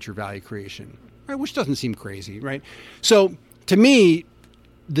 1/3 is future value creation, right? Which doesn't seem crazy, right? So to me,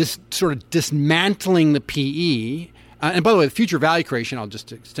 this sort of dismantling the PE, and by the way, the future value creation, I'll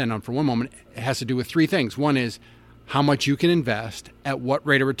just extend on for one moment, it has to do with three things. One is how much you can invest, at what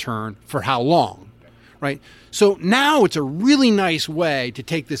rate of return, for how long, right? So now it's a really nice way to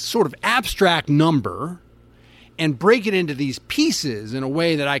take this sort of abstract number and break it into these pieces in a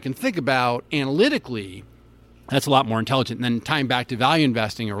way that I can think about analytically That's a lot more intelligent. And then tying back to value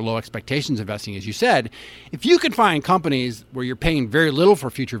investing or low expectations investing, as you said, if you can find companies where you're paying very little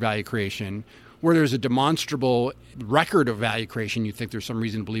for future value creation, where there's a demonstrable record of value creation, you think there's some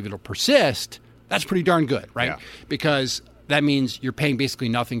reason to believe it'll persist, that's pretty darn good, right? Yeah. Because that means you're paying basically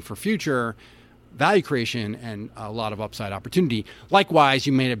nothing for future value creation and a lot of upside opportunity. Likewise,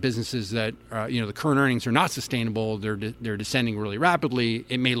 you may have businesses that the current earnings are not sustainable. They're descending really rapidly.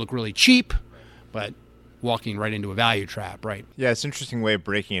 It may look really cheap, but walking right into a value trap, right? Yeah, it's an interesting way of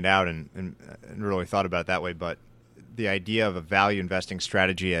breaking it out, and really thought about it that way. But the idea of a value investing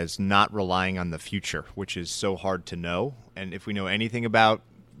strategy as not relying on the future, which is so hard to know. And if we know anything about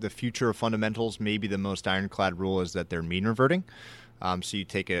the future of fundamentals, maybe the most ironclad rule is that they're mean reverting. So you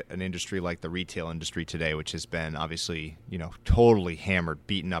take an industry like the retail industry today, which has been obviously, totally hammered,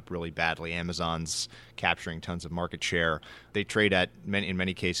 beaten up really badly. Amazon's capturing tons of market share. They trade at, in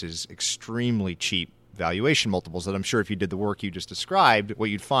many cases, extremely cheap valuation multiples that I'm sure if you did the work you just described, what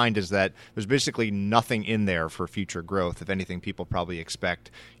you'd find is that there's basically nothing in there for future growth. If anything, people probably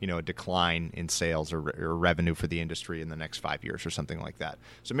expect, a decline in sales or revenue for the industry in the next 5 years or something like that.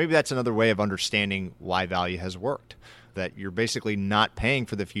 So maybe that's another way of understanding why value has worked, that you're basically not paying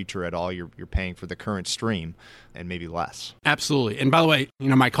for the future at all. You're paying for the current stream and maybe less. Absolutely. And by the way,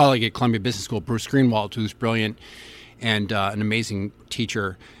 my colleague at Columbia Business School, Bruce Greenwald, who's brilliant and an amazing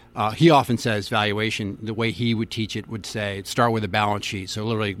teacher, he often says valuation, the way he would teach it would say, start with a balance sheet. So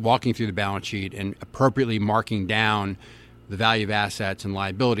literally walking through the balance sheet and appropriately marking down the value of assets and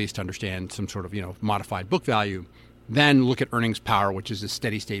liabilities to understand some sort of, modified book value. Then look at earnings power, which is the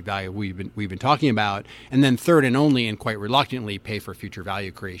steady state value we've been talking about. And then third and only, and quite reluctantly, pay for future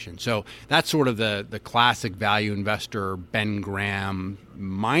value creation. So that's sort of the classic value investor Ben Graham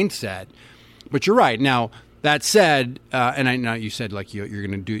mindset. But you're right. Now, that said, and I know you said like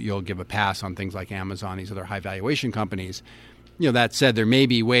you'll give a pass on things like Amazon, these other high valuation companies. That said, there may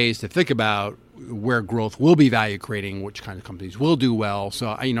be ways to think about where growth will be value creating, which kind of companies will do well.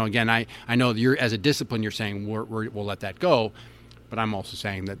 So, again, I know that you're as a discipline, you're saying we'll let that go, but I'm also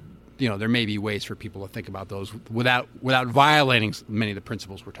saying that there may be ways for people to think about those without violating many of the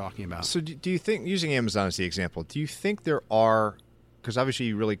principles we're talking about. So, do you think, using Amazon as the example, do you think there are? Because obviously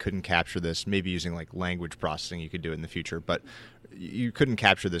you really couldn't capture this, maybe using like language processing, you could do it in the future, but you couldn't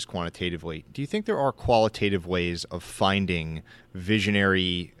capture this quantitatively. Do you think there are qualitative ways of finding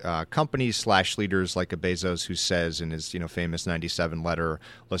visionary companies / leaders like a Bezos, who says in his famous 97 letter,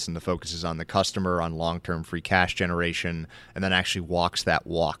 listen, the focus is on the customer, on long-term free cash generation, and then actually walks that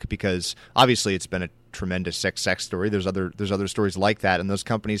walk? Because obviously it's been a tremendous success story. There's other stories like that, and those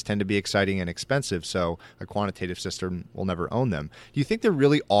companies tend to be exciting and expensive, so a quantitative system will never own them. Do you think there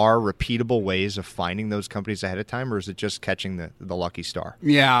really are repeatable ways of finding those companies ahead of time, or is it just catching the lucky star?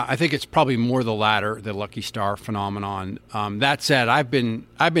 Yeah, I think it's probably more the latter, the lucky star phenomenon. That said, I've been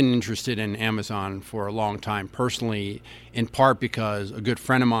interested in Amazon for a long time personally, in part because a good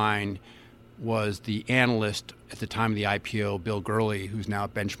friend of mine was the analyst at the time of the IPO, Bill Gurley, who's now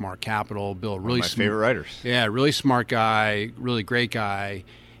at Benchmark Capital. Bill, really one of my favorite writers. Yeah, really smart guy, really great guy.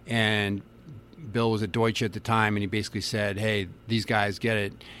 And Bill was at Deutsche at the time, and he basically said, hey, these guys get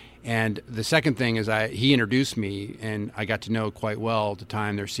it. And the second thing is he introduced me, and I got to know quite well at the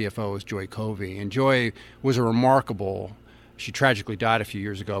time their CFO was Joy Covey. And Joy was she tragically died a few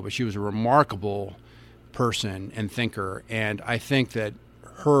years ago, but she was a remarkable person and thinker. And I think that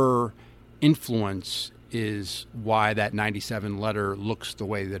her influence is why that 97 letter looks the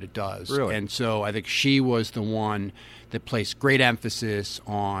way that it does. Really? And so I think she was the one that placed great emphasis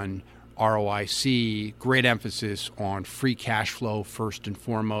on ROIC, great emphasis on free cash flow first and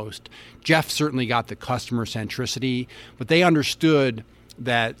foremost. Jeff certainly got the customer centricity, but they understood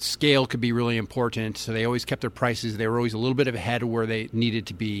that scale could be really important, so they always kept their prices. They were always a little bit ahead of where they needed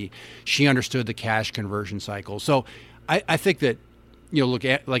to be. She understood the cash conversion cycle. So I think that look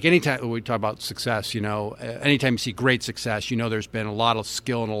at, like, anytime we talk about success, anytime you see great success, there's been a lot of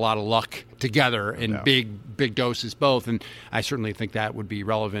skill and a lot of luck together in big doses both. And I certainly think that would be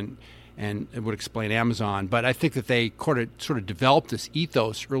relevant and it would explain Amazon. But I think that they sort of developed this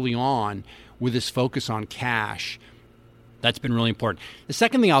ethos early on with this focus on cash. That's been really important. The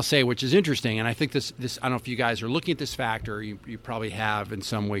second thing I'll say, which is interesting, and I think this I don't know if you guys are looking at this factor, you probably have in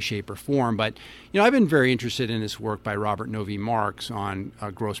some way, shape, or form, but I've been very interested in this work by Robert Novi Marx on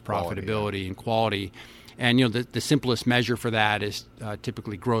gross profitability and quality. And the simplest measure for that is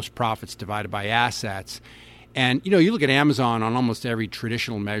typically gross profits divided by assets. And you look at Amazon on almost every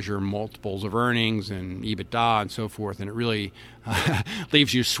traditional measure, multiples of earnings and EBITDA and so forth, and it really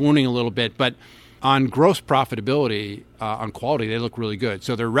leaves you swooning a little bit. But on gross profitability, on quality, they look really good.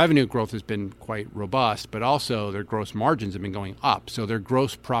 So their revenue growth has been quite robust, but also their gross margins have been going up. So their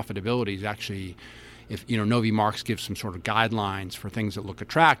gross profitability is actually, if Novi Marks gives some sort of guidelines for things that look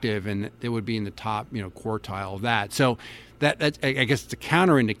attractive, and it would be in the top quartile of that. So that I guess it's a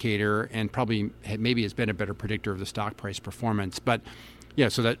counter indicator, and probably maybe has been a better predictor of the stock price performance. But yeah,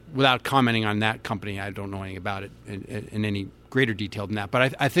 so that without commenting on that company, I don't know anything about it in any greater detail than that.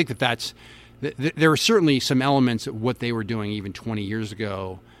 But I think that's there are certainly some elements of what they were doing even 20 years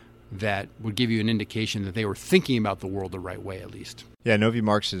ago that would give you an indication that they were thinking about the world the right way, at least. Yeah, Novi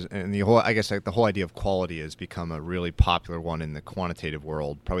Marks is, and the whole idea of quality has become a really popular one in the quantitative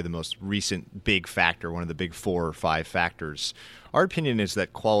world, probably the most recent big factor, one of the big 4 or 5 factors. Our opinion is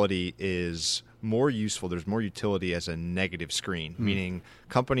that quality is more useful. There's more utility as a negative screen, meaning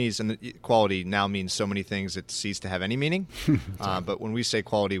companies, and the quality now means so many things it cease to have any meaning. But when we say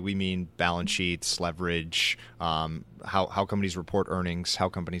quality, we mean balance sheets, leverage, how companies report earnings, how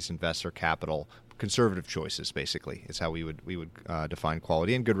companies invest their capital. Conservative choices, basically, is how we would define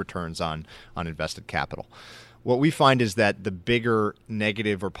quality, and good returns on invested capital. What we find is that the bigger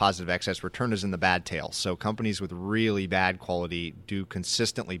negative or positive excess return is in the bad tail. So companies with really bad quality do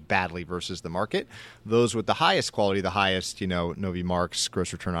consistently badly versus the market. Those with the highest quality, the highest, Novi Marks,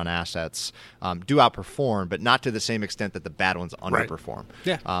 gross return on assets, do outperform, but not to the same extent that the bad ones underperform.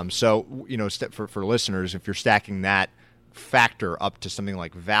 Right. Yeah. So, for listeners, if you're stacking that factor up to something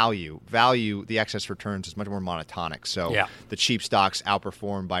like value, the excess returns is much more monotonic. So the cheap stocks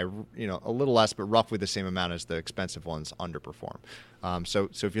outperform by a little less, but roughly the same amount as the expensive ones underperform. So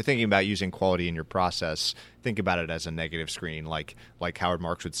if you're thinking about using quality in your process, think about it as a negative screen, like Howard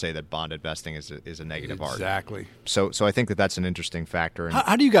Marks would say that bond investing is a negative art. Exactly. So I think that's an interesting factor.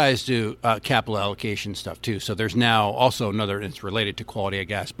 How do you guys do capital allocation stuff too? So there's now also another, it's related to quality, I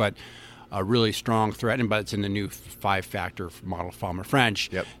guess, but a really strong threat, but it's in the new 5-factor model, Farmer French,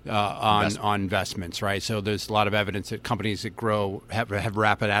 on investments, right? So there's a lot of evidence that companies that grow have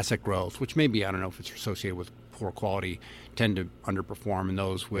rapid asset growth, which maybe, I don't know if it's associated with poor quality, tend to underperform, and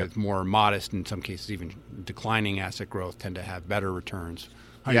those with more modest, in some cases even declining asset growth, tend to have better returns.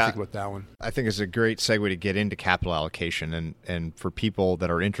 How do you think about that one? I think it's a great segue to get into capital allocation, and for people that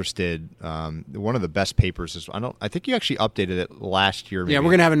are interested, one of the best papers is I think you actually updated it last year. Maybe. Yeah,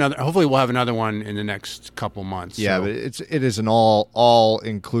 we're going to have another. Hopefully, we'll have another one in the next couple months. Yeah, but it is an all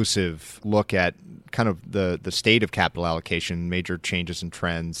inclusive look at kind of the state of capital allocation, major changes and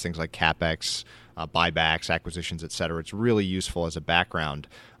trends, things like CapEx, buybacks, acquisitions, et cetera. It's really useful as a background.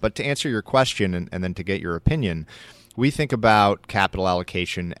 But to answer your question and then to get your opinion, we think about capital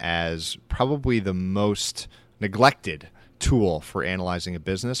allocation as probably the most neglected tool for analyzing a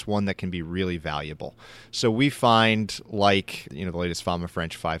business, one that can be really valuable. So we find, like the latest Farmer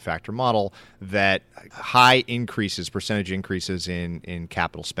French 5-factor model, that high increases, percentage increases in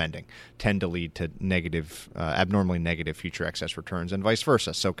capital spending tend to lead to abnormally negative future excess returns, and vice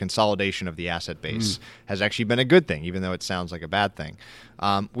versa. So consolidation of the asset base has actually been a good thing, even though it sounds like a bad thing.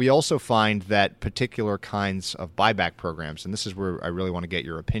 We also find that particular kinds of buyback programs, and this is where I really want to get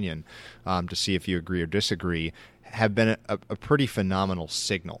your opinion to see if you agree or disagree, have been a pretty phenomenal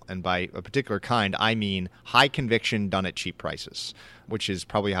signal. And by a particular kind, I mean high conviction done at cheap prices, which is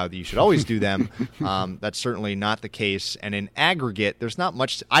probably how you should always do them. That's certainly not the case. And in aggregate,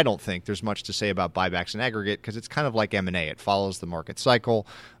 I don't think there's much to say about buybacks in aggregate, because it's kind of like M&A. It follows the market cycle,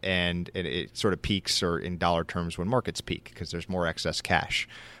 and it sort of peaks, or in dollar terms, when markets peak, because there's more excess cash.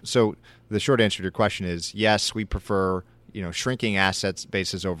 So the short answer to your question is yes, we prefer shrinking assets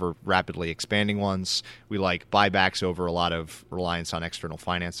bases over rapidly expanding ones. We like buybacks over a lot of reliance on external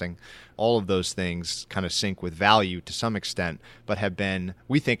financing. All of those things kind of sync with value to some extent, but have been,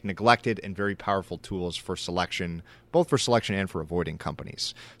 we think, neglected and very powerful tools for selection, both for selection and for avoiding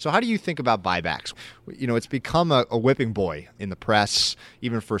companies. So how do you think about buybacks? It's become a whipping boy in the press,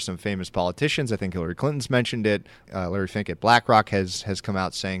 even for some famous politicians. I think Hillary Clinton's mentioned it. Larry Fink at BlackRock has come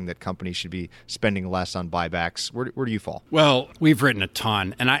out saying that companies should be spending less on buybacks. Where do you fall? Well, we've written a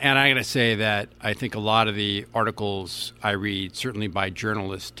ton, and I got to say that I think a lot of the articles I read, certainly by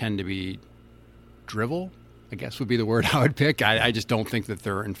journalists, tend to be drivel, I guess would be the word I would pick. I just don't think that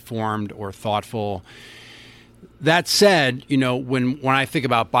they're informed or thoughtful. That said, when I think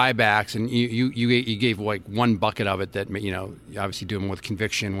about buybacks, and you gave like one bucket of it that, obviously do them with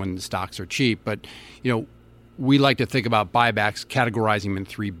conviction when the stocks are cheap, but, we like to think about buybacks, categorizing them in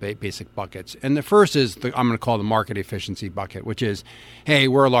 3 basic buckets. And the first is I'm going to call the market efficiency bucket, which is, hey,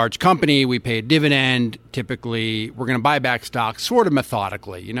 we're a large company, we pay a dividend. Typically, we're going to buy back stocks sort of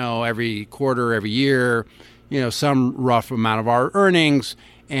methodically, every quarter, every year. some rough amount of our earnings.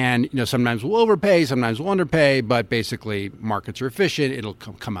 And, sometimes we'll overpay, sometimes we'll underpay, but basically markets are efficient. It'll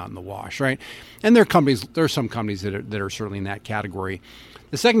come out in the wash, right? And there are some companies that are certainly in that category.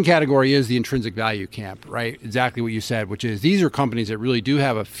 The second category is the intrinsic value camp, right? Exactly what you said, which is these are companies that really do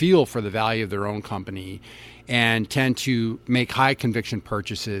have a feel for the value of their own company and tend to make high conviction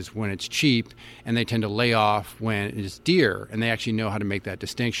purchases when it's cheap, and they tend to lay off when it is dear, and they actually know how to make that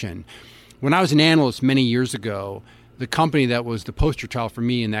distinction. When I was an analyst many years ago, the company that was the poster child for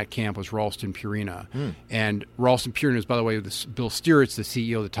me in that camp was Ralston Purina. And Ralston Purina is, by the way, Bill Stewart's, the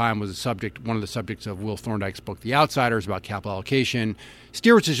CEO at the time, was one of the subjects of Will Thorndike's book, The Outsiders, about capital allocation.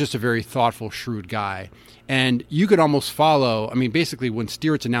 Stewart's is just a very thoughtful, shrewd guy. And you could almost follow, basically when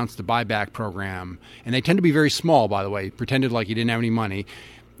Stewart's announced the buyback program, and they tend to be very small, by the way, pretended like he didn't have any money,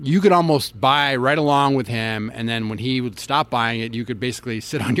 you could almost buy right along with him, and then when he would stop buying it, you could basically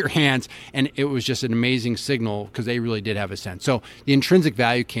sit on your hands, and it was just an amazing signal because they really did have a sense. So the intrinsic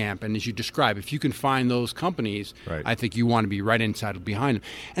value camp, and as you describe, if you can find those companies, right, I think you want to be right inside behind them.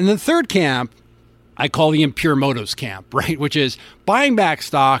 And the third camp, I call the impure motives camp, right, which is buying back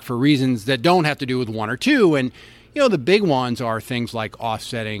stock for reasons that don't have to do with one or two. And the big ones are things like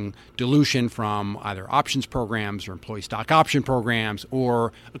offsetting dilution from either options programs or employee stock option programs,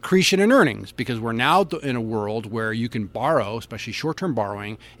 or accretion in earnings, because we're now in a world where you can borrow, especially short-term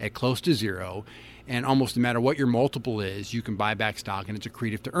borrowing, at close to zero. And almost no matter what your multiple is, you can buy back stock, and it's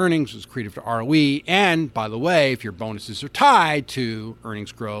accretive to earnings, it's accretive to ROE. And by the way, if your bonuses are tied to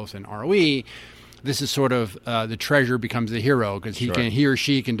earnings growth and ROE, this is sort of the treasurer becomes the hero, because he or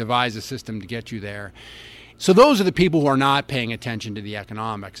she can devise a system to get you there. So those are the people who are not paying attention to the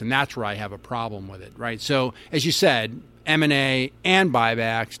economics, and that's where I have a problem with it, right? So as you said, M&A and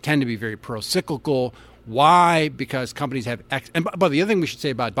buybacks tend to be very pro-cyclical. Why? Because companies have but the other thing we should say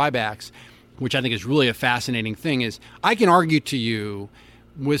about buybacks, which I think is really a fascinating thing, is I can argue to you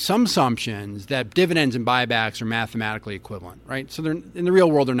with some assumptions that dividends and buybacks are mathematically equivalent, right? So they're, in the real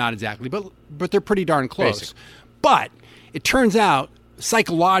world, they're not exactly, but they're pretty darn close. Basic. But it turns out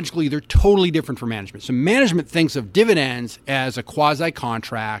psychologically, they're totally different for management. So management thinks of dividends as a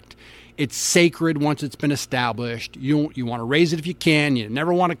quasi-contract. It's sacred once it's been established. You want to raise it if you can. You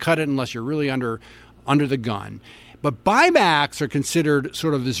never want to cut it unless you're really under the gun. But buybacks are considered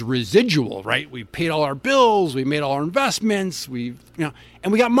sort of this residual, right? We paid all our bills, we made all our investments, and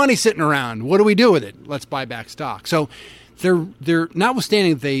we got money sitting around. What do we do with it? Let's buy back stock. So they're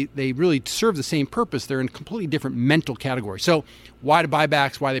notwithstanding they really serve the same purpose, they're in completely different mental categories. So why do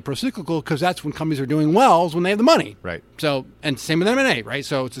buybacks? Why are they pro-cyclical? Because that's when companies are doing well, is when they have the money. Right. So, and same with M&A, right?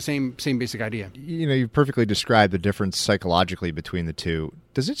 So it's the same basic idea. You perfectly described the difference psychologically between the two.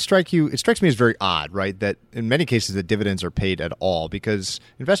 Does it strike you? It strikes me as very odd, right? That in many cases the dividends are paid at all, because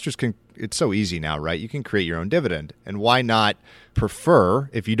investors can. It's so easy now, right? You can create your own dividend, and why not prefer,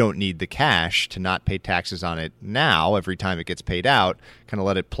 if you don't need the cash, to not pay taxes on it now every time it gets paid out? Kind of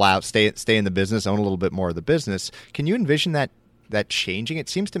let it plow, stay in the business, own a little bit more of the business. Can you envision that changing? It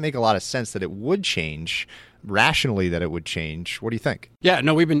seems to make a lot of sense that it would change. Rationally, that it would change. What do you think? Yeah,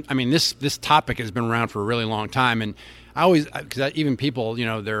 no, this topic has been around for a really long time, and I always, because even people,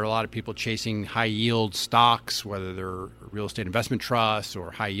 there are a lot of people chasing high yield stocks, whether they're real estate investment trusts or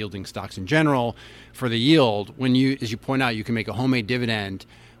high yielding stocks in general, for the yield. When as you point out, you can make a homemade dividend,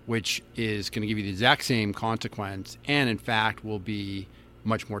 which is going to give you the exact same consequence, and in fact will be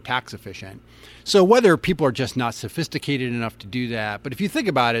much more tax efficient. So whether people are just not sophisticated enough to do that, but if you think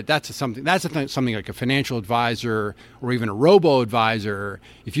about it, that's something like a financial advisor or even a robo-advisor.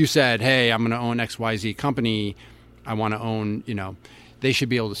 If you said, hey, I'm going to own XYZ company, I want to own, they should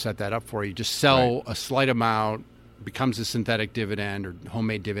be able to set that up for you. Just sell a slight amount, becomes a synthetic dividend or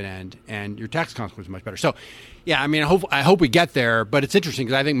homemade dividend, and your tax consequence is much better. So, yeah, I hope we get there, but it's interesting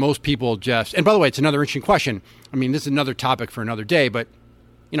because I think most people just, and by the way, it's another interesting question. This is another topic for another day, but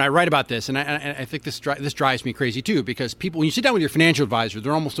I write about this, and I think this drives me crazy too, because people, when you sit down with your financial advisor,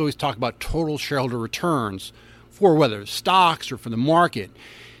 they're almost always talking about total shareholder returns for whether stocks or for the market.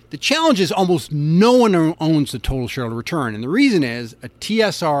 The challenge is almost no one owns the total shareholder return, and the reason is a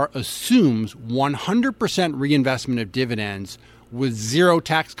TSR assumes 100% reinvestment of dividends with zero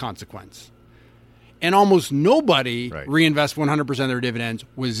tax consequence. And almost nobody reinvests 100% of their dividends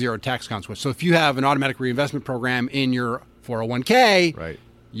with zero tax consequence. So if you have an automatic reinvestment program in your 401k,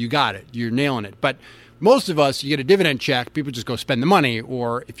 you got it. You're nailing it. But most of us, you get a dividend check, people just go spend the money.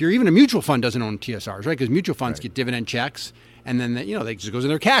 Or if you're even a mutual fund doesn't own TSRs, right? Because mutual funds get dividend checks, and then they just goes in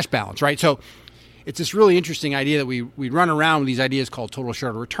their cash balance, right? So it's this really interesting idea that we run around with these ideas called total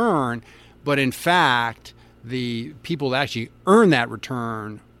shareholder return, but in fact, the people that actually earn that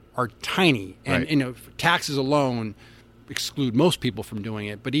return are tiny. And, taxes alone exclude most people from doing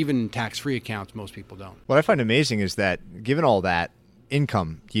it, but even in tax-free accounts, most people don't. What I find amazing is that given all that,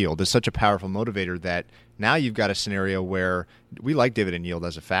 income yield is such a powerful motivator that now you've got a scenario where we like dividend yield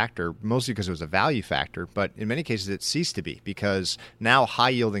as a factor, mostly because it was a value factor, but in many cases it ceased to be because now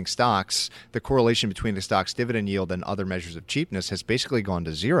high-yielding stocks, the correlation between the stock's dividend yield and other measures of cheapness has basically gone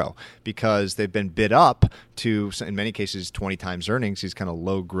to zero because they've been bid up to, in many cases, 20 times earnings, these kind of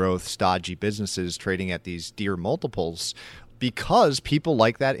low-growth, stodgy businesses trading at these dear multiples because people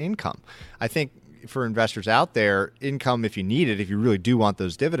like that income. I think for investors out there, income, if you need it, if you really do want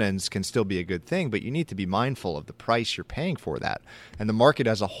those dividends, can still be a good thing, but you need to be mindful of the price you're paying for that. And the market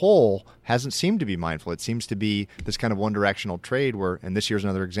as a whole hasn't seemed to be mindful. It seems to be this kind of one-directional trade where, and this year's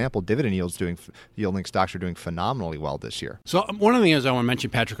another example, dividend yielding stocks are doing phenomenally well this year. So one of the things I want to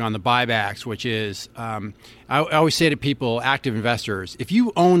mention, Patrick, on the buybacks, which is I always say to people, active investors, if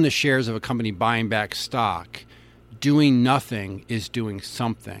you own the shares of a company buying back stock, doing nothing is doing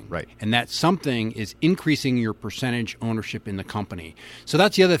something. Right. And that something is increasing your percentage ownership in the company. So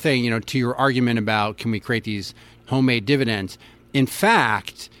that's the other thing, to your argument about can we create these homemade dividends. In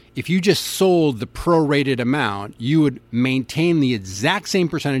fact, if you just sold the prorated amount, you would maintain the exact same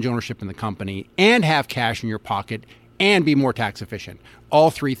percentage ownership in the company and have cash in your pocket and be more tax efficient. All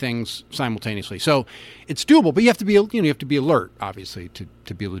three things simultaneously. So it's doable, but you have to be alert, obviously, to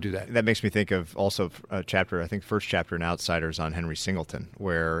be able to do that. That makes me think of also a chapter, I think first chapter in Outsiders on Henry Singleton,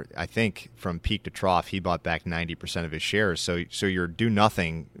 where I think from peak to trough, he bought back 90% of his shares. So your do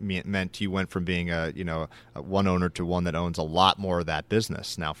nothing meant you went from being a one owner to one that owns a lot more of that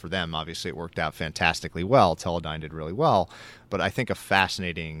business. Now for them, obviously it worked out fantastically well. Teledyne did really well, but I think a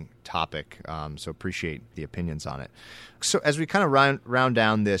fascinating topic. So appreciate the opinions on it. So as we kind of round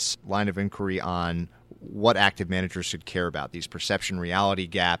down this line of inquiry on what active managers should care about, these perception reality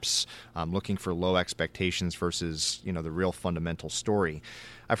gaps, looking for low expectations versus the real fundamental story.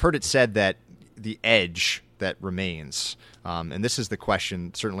 I've heard it said that the edge that remains, and this is the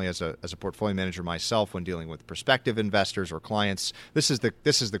question certainly as a portfolio manager myself when dealing with prospective investors or clients, this is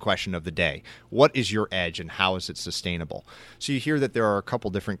the question of the day. What is your edge and how is it sustainable? So you hear that there are a couple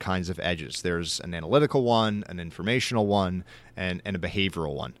different kinds of edges. There's an analytical one, an informational one, and a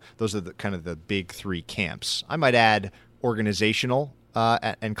behavioral one. Those are the kind of the big three camps. I might add organizational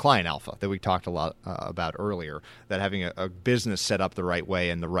and client alpha that we talked a lot about earlier, that having a business set up the right way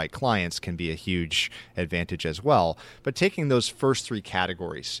and the right clients can be a huge advantage as well. But taking those first three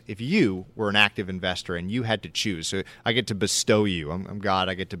categories, if you were an active investor and you had to choose, so I get to bestow you, I'm God,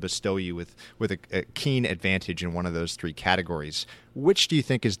 I get to bestow you with a keen advantage in one of those three categories, which do you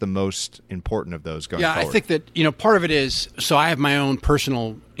think is the most important of those going forward? I think that, part of it is, so I have my own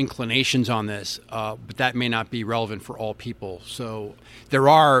personal inclinations on this, but that may not be relevant for all people. So there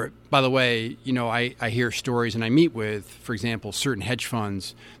are, by the way, I hear stories and I meet with, for example, certain hedge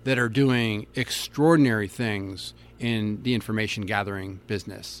funds that are doing extraordinary things in the information gathering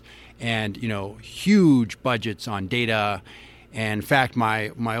business and, huge budgets on data. And in fact,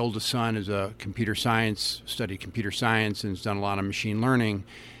 my oldest son is studied computer science and has done a lot of machine learning.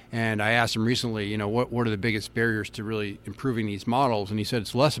 And I asked him recently, what are the biggest barriers to really improving these models? And he said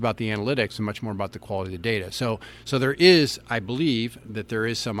it's less about the analytics and much more about the quality of the data. So there is, I believe, that there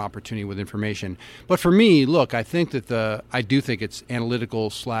is some opportunity with information. But for me, look, I think that I do think it's analytical /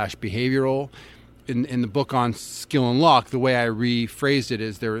 behavioral. In the book on skill and luck, the way I rephrased it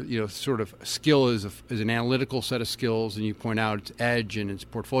is there, sort of skill is an analytical set of skills, and you point out its edge and its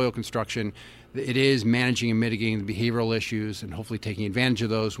portfolio construction. It is managing and mitigating the behavioral issues and hopefully taking advantage of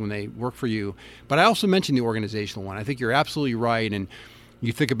those when they work for you. But I also mentioned the organizational one. I think you're absolutely right. And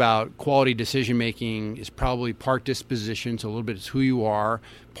you think about quality decision making is probably part disposition, so a little bit is who you are,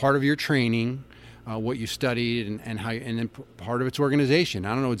 part of your training, what you studied, and how, and then part of its organization.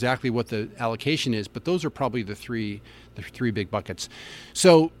 I don't know exactly what the allocation is, but those are probably the three big buckets.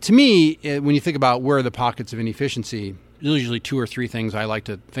 So to me, when you think about where are the pockets of inefficiency, usually two or three things I like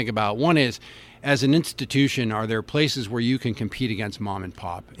to think about. One is, as an institution, are there places where you can compete against mom and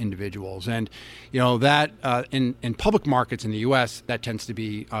pop individuals? And that in public markets in the U.S., that tends to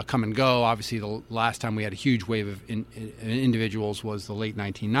be come and go. Obviously, the last time we had a huge wave of individuals was the late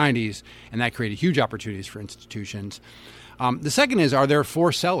 1990s, and that created huge opportunities for institutions. The second is, are there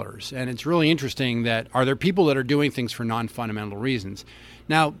forced sellers? And it's really interesting that are there people that are doing things for non-fundamental reasons?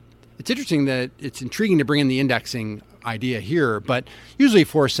 Now, it's interesting that it's intriguing to bring in the indexing idea here, but usually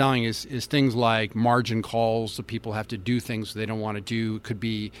forced selling is things like margin calls, so people have to do things they don't want to do. It could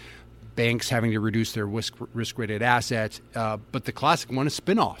be banks having to reduce their risk-weighted assets, but the classic one is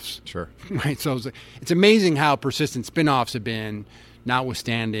spinoffs. Sure. Right. So it's amazing how persistent spinoffs have been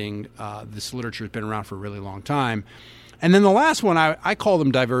notwithstanding this literature has been around for a really long time. And then the last one, I call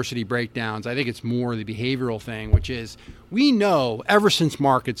them diversity breakdowns. I think it's more the behavioral thing, which is we know ever since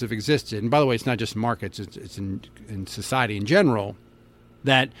markets have existed, and by the way, it's not just markets, it's in society in general,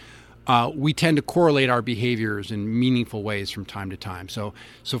 that we tend to correlate our behaviors in meaningful ways from time to time. So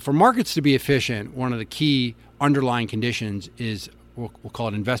for markets to be efficient, one of the key underlying conditions is we'll call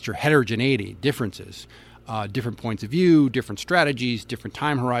it investor heterogeneity, differences, different points of view, different strategies, different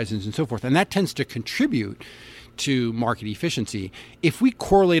time horizons, and so forth. And that tends to contribute to market efficiency. If we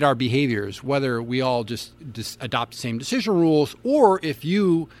correlate our behaviors, whether we all just adopt the same decision rules, or if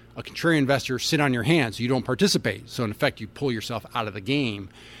you, a contrarian investor, sit on your hands, you don't participate. So in effect, you pull yourself out of the game.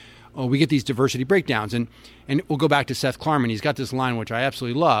 We get these diversity breakdowns. And we'll go back to Seth Klarman. He's got this line, which I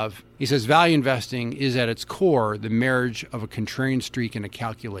absolutely love. He says, value investing is at its core the marriage of a contrarian streak and a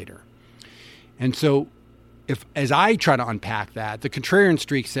calculator. And so as I try to unpack that, the contrarian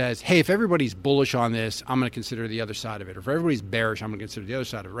streak says, hey, if everybody's bullish on this, I'm going to consider the other side of it. Or if everybody's bearish, I'm going to consider the other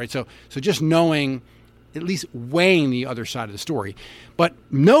side of it, right? So just knowing, at least weighing the other side of the story. But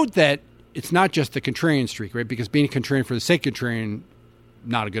note that it's not just the contrarian streak, right? Because being a contrarian for the sake of contrarian,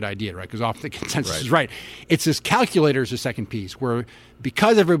 not a good idea, right? Because often the consensus is right. It's this calculator is the second piece, where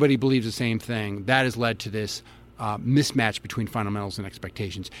because everybody believes the same thing, that has led to this mismatch between fundamentals and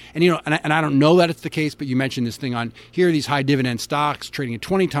expectations. And and I don't know that it's the case, but you mentioned this thing on here are these high dividend stocks trading at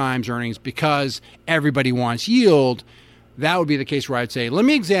 20 times earnings because everybody wants yield. That would be the case where I'd say, let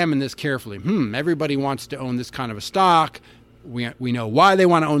me examine this carefully. Everybody wants to own this kind of a stock. We know why they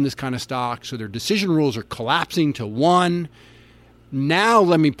want to own this kind of stock. So their decision rules are collapsing to one. Now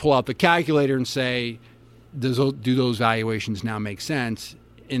let me pull out the calculator and say, do those valuations now make sense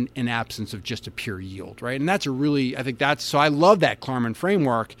in absence of just a pure yield, right? And so I love that Klarman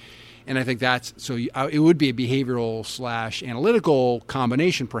framework. And I think it would be a behavioral / analytical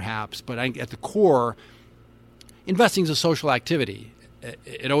combination perhaps, but at the core, investing is a social activity.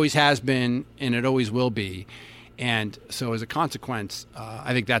 It always has been, and it always will be. And so as a consequence,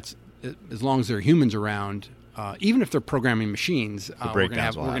 I think that's, as long as there are humans around, even if they're programming machines, we're going to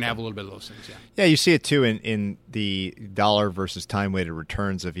have a little bit of those things. Yeah, you see it too in the dollar versus time-weighted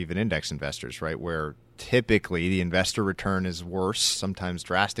returns of even index investors, right? Where typically the investor return is worse, sometimes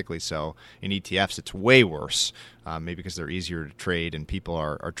drastically so. In ETFs, it's way worse, maybe because they're easier to trade and people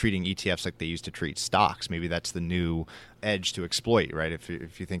are treating ETFs like they used to treat stocks. Maybe that's the new edge to exploit, right?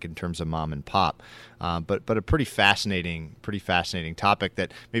 If you think in terms of mom and pop, but a pretty fascinating topic.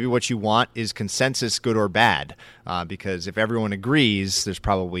 That maybe what you want is consensus, good or bad, because if everyone agrees, there's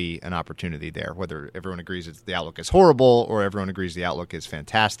probably an opportunity there. Whether everyone agrees the outlook is horrible or everyone agrees the outlook is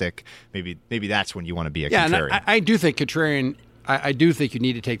fantastic, maybe that's when you want to be a contrarian. And I do think contrarian. I do think you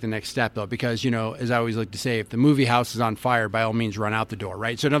need to take the next step, though, because, as I always like to say, if the movie house is on fire, by all means, run out the door,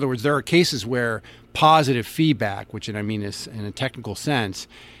 right? So in other words, there are cases where positive feedback, which I mean is in a technical sense,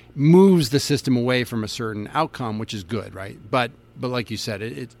 moves the system away from a certain outcome, which is good, right? But like you said,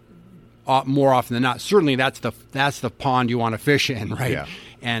 it more often than not, certainly that's the pond you want to fish in, right? Yeah.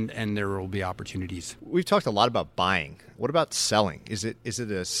 And there will be opportunities. We've talked a lot about buying. What about selling? Is it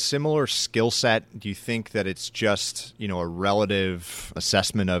a similar skill set? Do you think that it's just a relative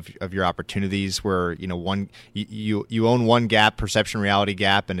assessment of your opportunities, where you own one gap, perception reality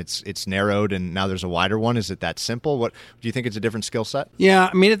gap, and it's narrowed, and now there's a wider one? Is it that simple? What do you think? It's a different skill set? Yeah,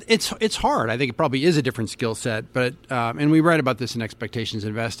 I mean it's hard. I think it probably is a different skill set, but and we write about this in Expectations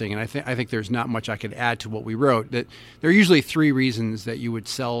Investing, and I think there's not much I could add to what we wrote. That there are usually three reasons that you would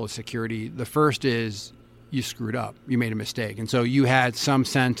sell a security. The first is you screwed up. You made a mistake. And so you had some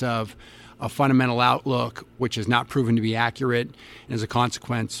sense of a fundamental outlook, which has not proven to be accurate. And as a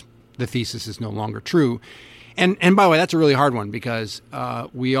consequence, the thesis is no longer true. And by the way, that's a really hard one, because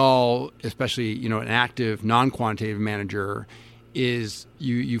we all, especially, an active non-quantitative manager, is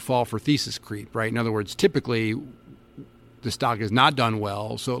you fall for thesis creep, right? In other words, typically the stock has not done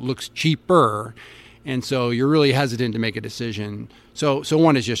well, so it looks cheaper. And so you're really hesitant to make a decision. So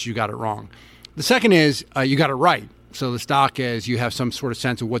one is just you got it wrong. The second is you got it right. So the stock is, you have some sort of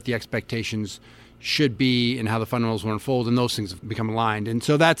sense of what the expectations should be and how the fundamentals will unfold, and those things become aligned. And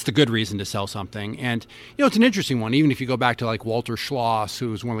so that's the good reason to sell something. And, it's an interesting one. Even if you go back to like Walter Schloss,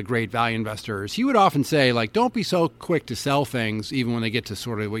 who was one of the great value investors, he would often say, like, don't be so quick to sell things, even when they get to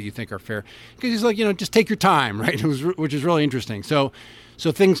sort of what you think are fair. Because he's like, just take your time, right? Which is really interesting. So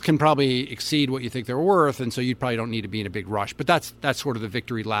things can probably exceed what you think they're worth, and so you probably don't need to be in a big rush. But that's sort of the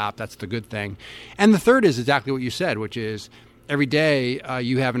victory lap. That's the good thing. And the third is exactly what you said, which is every day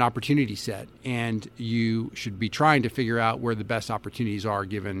you have an opportunity set, and you should be trying to figure out where the best opportunities are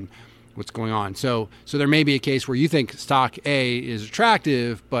given what's going on. So there may be a case where you think stock A is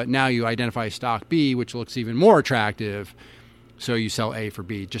attractive, but now you identify stock B, which looks even more attractive. So you sell A for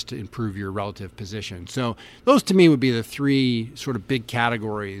B just to improve your relative position. So those to me would be the three sort of big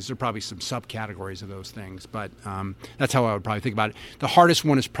categories. There are probably some subcategories of those things, but that's how I would probably think about it. The hardest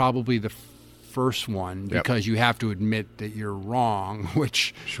one is probably the first one because you have to admit that you're wrong,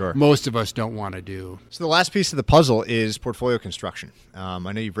 which most of us don't want to do. So the last piece of the puzzle is portfolio construction. I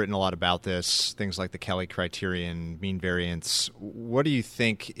know you've written a lot about this, things like the Kelly criterion, mean variance. What do you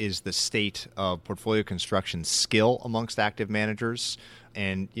think is the state of portfolio construction skill amongst active managers?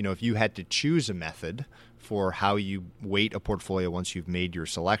 And, if you had to choose a method for how you weight a portfolio once you've made your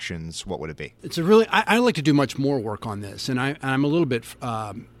selections, what would it be? It's a really, I like to do much more work on this, and I'm a little bit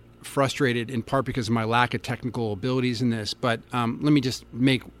frustrated in part because of my lack of technical abilities in this. But let me just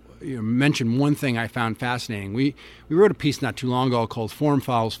mention one thing I found fascinating. We wrote a piece not too long ago called Form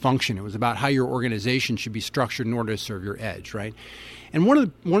Follows Function. It was about how your organization should be structured in order to serve your edge, right? And one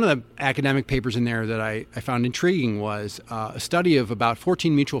of the academic papers in there that I found intriguing was a study of about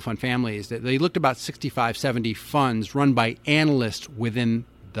 14 mutual fund families. That they looked about 65, 70 funds run by analysts within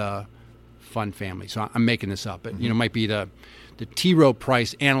the fund family. So I'm making this up, but it might be the T. Rowe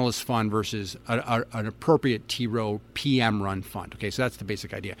Price Analyst Fund versus an appropriate T. Rowe PM run fund. Okay, so that's the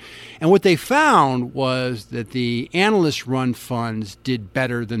basic idea. And what they found was that the analyst run funds did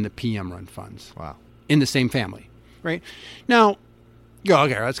better than the PM run funds. Wow. In the same family, right? Now,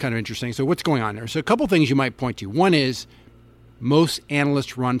 okay, that's kind of interesting. So what's going on there? So a couple things you might point to. One is most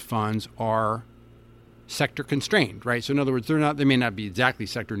analyst run funds are sector constrained, right? So in other words, they may not be exactly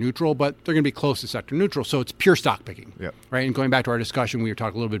sector neutral, but they're going to be close to sector neutral. So it's pure stock picking, right? And going back to our discussion, we were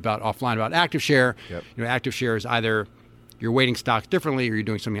talking a little bit about offline about active share. Active share is either you're weighting stocks differently or you're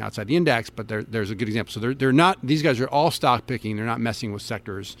doing something outside the index, but there's a good example. So they're not, these guys are all stock picking. They're not messing with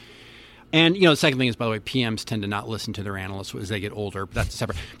sectors. And, the second thing is, by the way, PMs tend to not listen to their analysts as they get older, but that's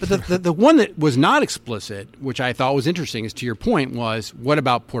separate. But the one that was not explicit, which I thought was interesting, is to your point, was what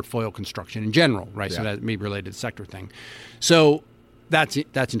about portfolio construction in general, right? So that may be related to the sector thing. So that's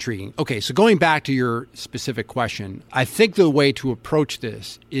intriguing. Okay, so going back to your specific question, I think the way to approach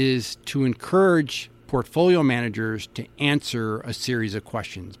this is to encourage portfolio managers to answer a series of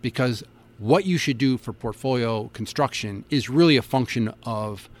questions, because what you should do for portfolio construction is really a function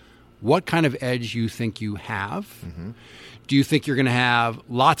of what kind of edge you think you have. Do you think you're going to have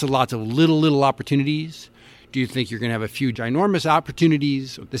lots of little opportunities? Do you think you're going to have a few ginormous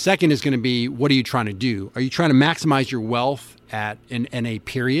opportunities? The second is going to be, what are you trying to do? Are you trying to maximize your wealth in a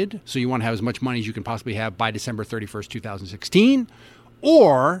period? So you want to have as much money as you can possibly have by December 31st, 2016?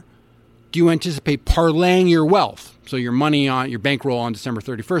 Or do you anticipate parlaying your wealth? So your money on your bankroll on December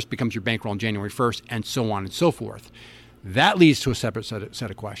 31st becomes your bankroll on January 1st, and so on and so forth. That leads to a separate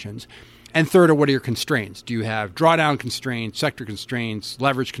set of questions. And third are, what are your constraints? Do you have drawdown constraints, sector constraints,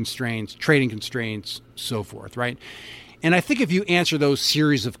 leverage constraints, trading constraints, so forth, right? And I think if you answer those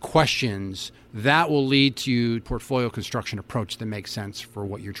series of questions, that will lead to a portfolio construction approach that makes sense for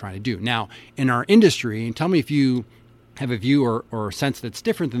what you're trying to do. Now, in our industry, and tell me if you have a view or a sense that's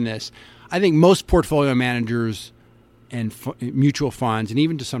different than this, I think most portfolio managers and mutual funds, and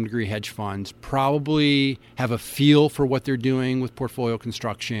even to some degree hedge funds, probably have a feel for what they're doing with portfolio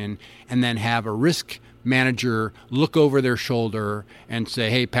construction, and then have a risk manager look over their shoulder and say,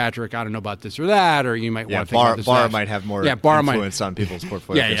 hey, Patrick, I don't know about this or that, or you might want to think about this. Barra might have more influence on people's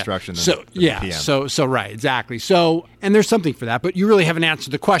portfolio construction than PM. So right, exactly. So, and there's something for that, but you really haven't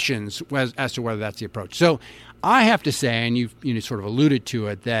answered the questions as to whether that's the approach. So I have to say, and you've sort of alluded to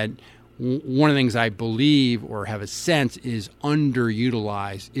it, that one of the things I believe or have a sense is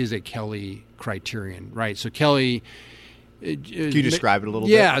underutilized is a Kelly criterion, right? So Kelly... Can you describe it a little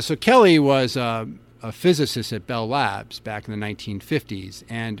bit? Yeah, so Kelly was a physicist at Bell Labs back in the 1950s,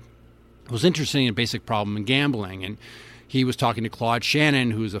 and was interested in a basic problem in gambling. And he was talking to Claude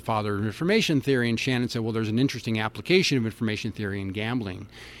Shannon, who's a father of information theory, and Shannon said, well, there's an interesting application of information theory in gambling.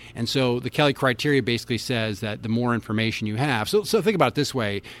 And so the Kelly criteria basically says that the more information you have, so think about it this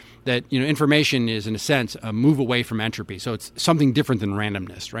way, that information is, in a sense, a move away from entropy. So it's something different than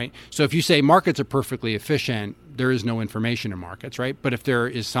randomness, right? So if you say markets are perfectly efficient, there is no information in markets, right? But if there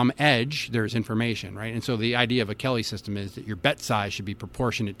is some edge, there's information, right? And so the idea of a Kelly system is that your bet size should be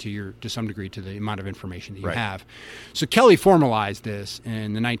proportionate to some degree to the amount of information that you have. So Kelly formalized this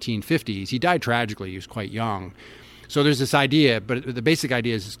in the 1950s. He died tragically. He was quite young. So there's this idea, but the basic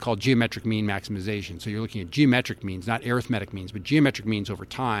idea is it's called geometric mean maximization. So you're looking at geometric means, not arithmetic means, but geometric means over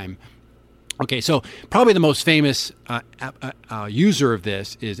time. Okay, so probably the most famous user of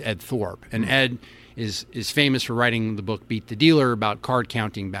this is Ed Thorpe. And Ed is famous for writing the book Beat the Dealer about card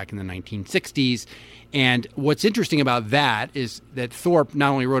counting back in the 1960s. And what's interesting about that is that Thorpe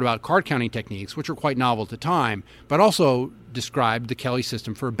not only wrote about card counting techniques, which were quite novel at the time, but also described the Kelly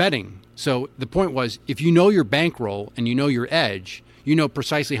system for betting. So the point was, if you know your bankroll and you know your edge, you know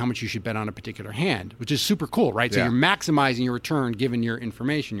precisely how much you should bet on a particular hand, which is super cool, right? So you're maximizing your return given your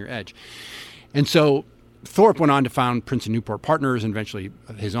information, your edge. And so Thorpe went on to found Prince & Newport Partners and eventually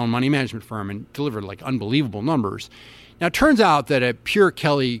his own money management firm and delivered like unbelievable numbers. Now, it turns out that a pure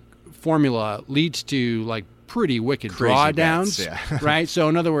Kelly formula leads to like pretty wicked crazy drawdowns, bets, right? So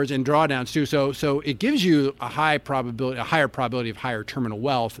in other words, in drawdowns too. So it gives you a higher probability of higher terminal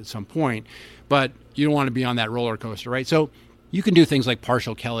wealth at some point, but you don't want to be on that roller coaster, right? So you can do things like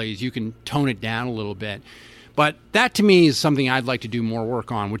partial Kellys. You can tone it down a little bit. But that to me is something I'd like to do more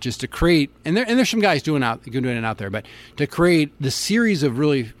work on, which is to create, and there's some guys doing it out there, but to create the series of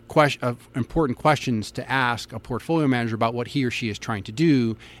really important questions to ask a portfolio manager about what he or she is trying to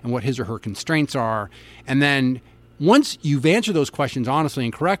do and what his or her constraints are. And then once you've answered those questions honestly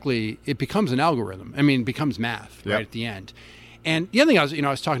and correctly, it becomes an algorithm. I mean, it becomes math right at the end. And the other thing I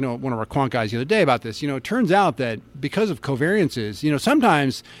was talking to one of our quant guys the other day about this. It turns out that because of covariances,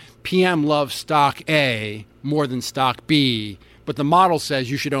 sometimes PM loves stock A more than stock B, but the model says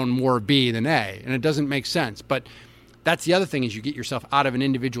you should own more B than A, and it doesn't make sense. But that's the other thing is you get yourself out of an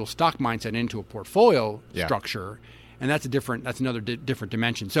individual stock mindset into a portfolio structure, and that's another different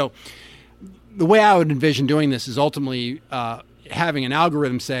dimension. So the way I would envision doing this is ultimately having an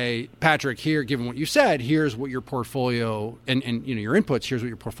algorithm say, Patrick, here, given what you said, here's what your portfolio and your inputs, here's what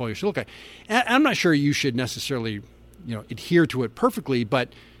your portfolio should look like. And I'm not sure you should necessarily adhere to it perfectly, but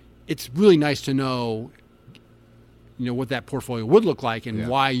it's really nice to know what that portfolio would look like and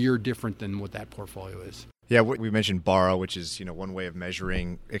why you're different than what that portfolio is. Yeah, we mentioned borrow, which is one way of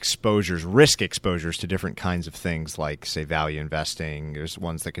measuring exposures, risk exposures to different kinds of things, like say value investing. There's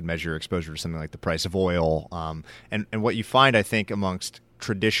ones that could measure exposure to something like the price of oil. And what you find, I think, amongst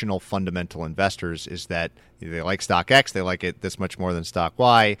traditional fundamental investors is that they like stock X, they like it this much more than stock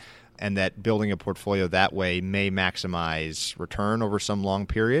Y, and that building a portfolio that way may maximize return over some long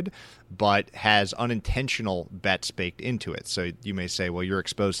period, but has unintentional bets baked into it. So you may say, well, you're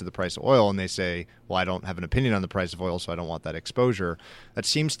exposed to the price of oil, and they say, well, I don't have an opinion on the price of oil, so I don't want that exposure. That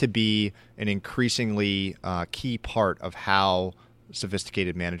seems to be an increasingly key part of how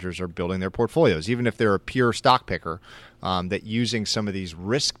sophisticated managers are building their portfolios, even if they're a pure stock picker, that using some of these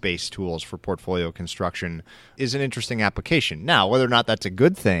risk-based tools for portfolio construction is an interesting application. Now, whether or not that's a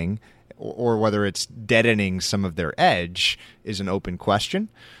good thing or whether it's deadening some of their edge is an open question.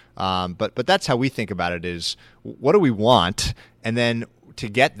 But that's how we think about it is, what do we want? And then to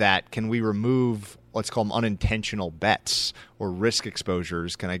get that, can we remove, let's call them unintentional bets or risk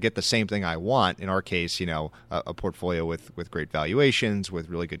exposures? Can I get the same thing I want? In our case, a portfolio with great valuations, with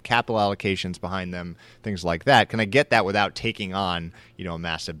really good capital allocations behind them, things like that. Can I get that without taking on, a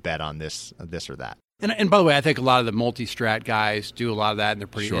massive bet on this or that? And by the way, I think a lot of the multi-strat guys do a lot of that, and they're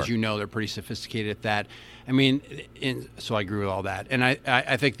pretty, as you know, they're pretty sophisticated at that. I mean, so I agree with all that. And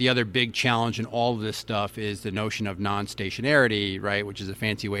I think the other big challenge in all of this stuff is the notion of non-stationarity, right? Which is a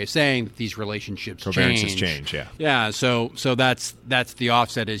fancy way of saying that these relationships change. Yeah. So that's the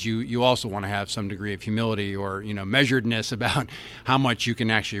offset is you also want to have some degree of humility or measuredness about how much you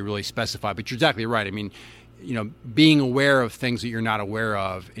can actually really specify. But you're exactly right. I mean, being aware of things that you're not aware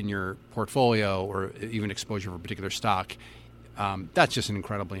of in your portfolio or even exposure for a particular stock. That's just an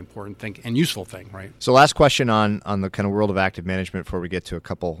incredibly important thing and useful thing, right? So last question on the kind of world of active management before we get to a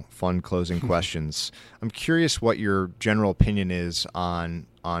couple fun closing questions. I'm curious what your general opinion is on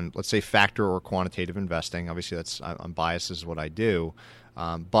let's say factor or quantitative investing. Obviously, I'm biased, this is what I do.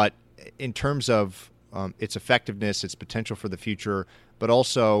 But in terms of its effectiveness, its potential for the future, but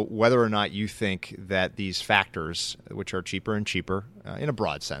also whether or not you think that these factors, which are cheaper and cheaper in a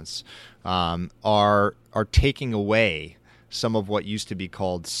broad sense, are taking away some of what used to be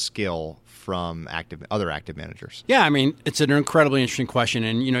called skill from other active managers? Yeah, I mean, it's an incredibly interesting question.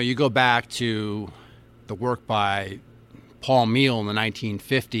 And, you go back to the work by Paul Meehl in the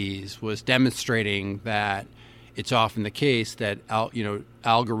 1950s was demonstrating that it's often the case that,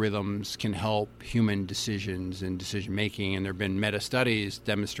 algorithms can help human decisions and decision-making. And there have been meta-studies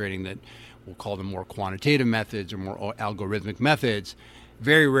demonstrating that we'll call them more quantitative methods or more algorithmic methods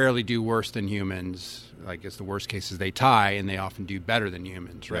very rarely do worse than humans. I guess the worst case is they tie, and they often do better than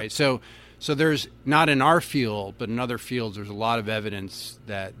humans, right? Yep. So there's, not in our field, but in other fields, there's a lot of evidence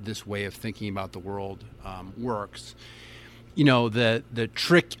that this way of thinking about the world works. the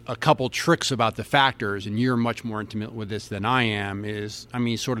trick, a couple tricks about the factors, and you're much more intimate with this than I am, is,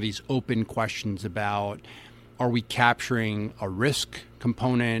 sort of these open questions about, are we capturing a risk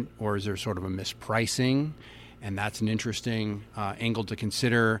component, or is there sort of a mispricing? And that's an interesting angle to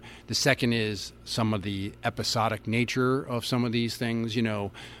consider. The second is some of the episodic nature of some of these things.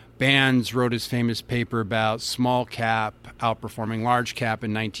 Bands wrote his famous paper about small cap outperforming large cap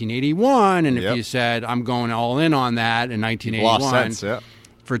in 1981. And if you said, I'm going all in on that in 1981,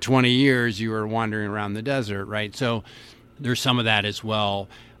 for 20 years, you were wandering around the desert, right? So there's some of that as well.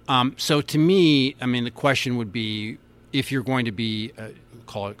 So to me, the question would be, if you're going to be,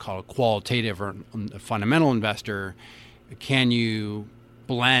 call it qualitative or a fundamental investor, can you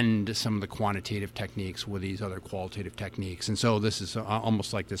blend some of the quantitative techniques with these other qualitative techniques? And so this is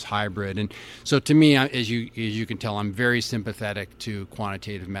almost like this hybrid. And so to me, as you can tell, I'm very sympathetic to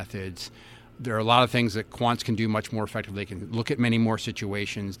quantitative methods. There are a lot of things that quants can do much more effectively. They can look at many more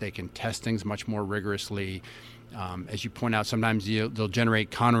situations. They can test things much more rigorously. As you point out, sometimes they'll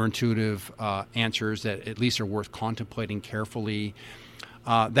generate counterintuitive answers that at least are worth contemplating carefully.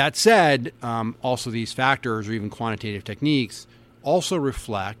 That said, also these factors or even quantitative techniques also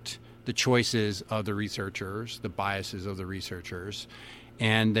reflect the choices of the researchers, the biases of the researchers,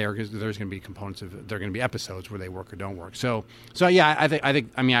 and there's going to be components of, there are going to be episodes where they work or don't work. So yeah,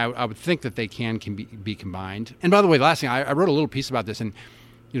 I would think that they can be combined. And by the way, the last thing, I wrote a little piece about this, and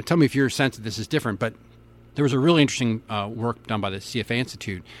tell me if your sense that this is different, but there was a really interesting work done by the CFA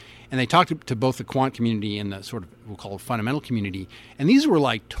Institute, and they talked to both the quant community and the sort of, we'll call it fundamental community, and these were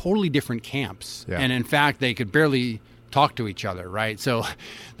like totally different camps. Yeah. And in fact, they could barely talk to each other, right? So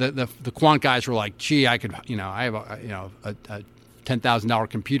the quant guys were like, gee, I could, I have a $10,000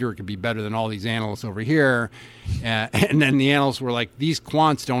 computer, could be better than all these analysts over here. And then the analysts were like, these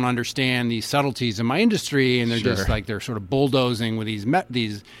quants don't understand these subtleties in my industry, and they're just like, they're sort of bulldozing with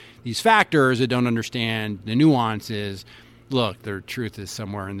these factors that don't understand the nuances. Look, the truth is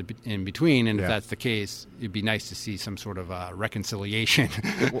somewhere in between, and if that's the case, it'd be nice to see some sort of reconciliation.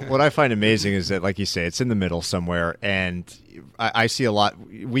 What I find amazing is that, like you say, it's in the middle somewhere, and I see a lot.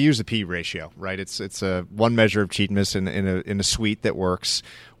 We use a P ratio, right? It's a one measure of cheapness in a suite that works.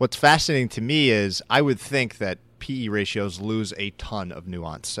 What's fascinating to me is I would think that PE ratios lose a ton of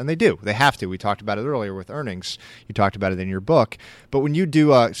nuance, and they do. They have to. We talked about it earlier with earnings. You talked about it in your book. But when you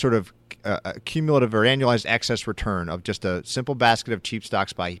do a sort of a cumulative or annualized excess return of just a simple basket of cheap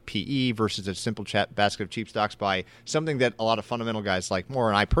stocks by PE versus a simple basket of cheap stocks by something that a lot of fundamental guys like more,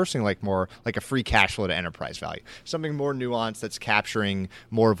 and I personally like more, like a free cash flow to enterprise value, something more nuanced that's capturing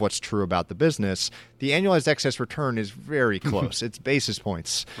more of what's true about the business, the annualized excess return is very close. It's basis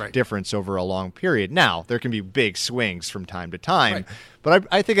points difference over a long period. Now, there can be big swings from time to time, but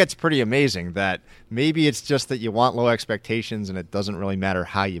I think it's pretty amazing that maybe it's just that you want low expectations and it doesn't really matter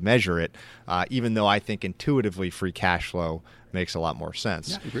how you measure it, even though I think intuitively free cash flow makes a lot more sense.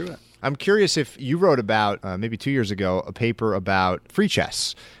 Yeah, I agree with that. I'm curious if you wrote about, maybe 2 years ago, a paper about free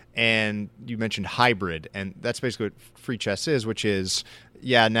chess, and you mentioned hybrid, and that's basically what free chess is, which is,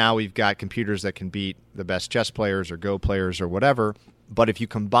 now we've got computers that can beat the best chess players or Go players or whatever. But if you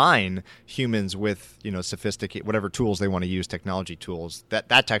combine humans with, sophisticated, whatever tools they want to use, technology tools,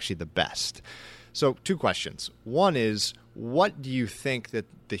 that's actually the best. So 2 questions. One is, what do you think that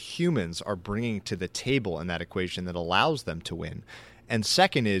the humans are bringing to the table in that equation that allows them to win? And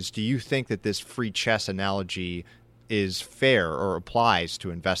second is, do you think that this free chess analogy is fair or applies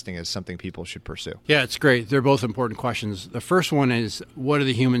to investing as something people should pursue? Yeah, it's great. They're both important questions. The first one is, what do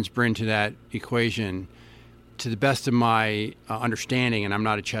the humans bring to that equation? To the best of my understanding, and I'm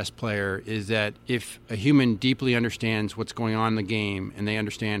not a chess player, is that if a human deeply understands what's going on in the game and they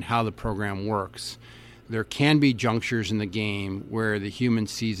understand how the program works, there can be junctures in the game where the human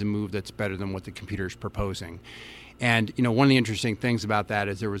sees a move that's better than what the computer is proposing. And, one of the interesting things about that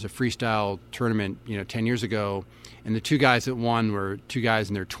is there was a freestyle tournament, 10 years ago, and the 2 guys that won were 2 guys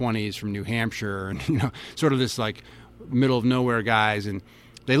in their 20s from New Hampshire, and, sort of this like middle of nowhere guys. And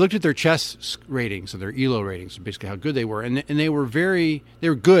they looked at their chess ratings, so their ELO ratings, basically how good they were, and they were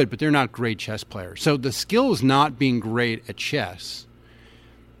good, but they're not great chess players. So the skill was not being great at chess.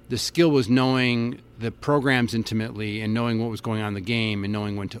 The skill was knowing the programs intimately and knowing what was going on in the game and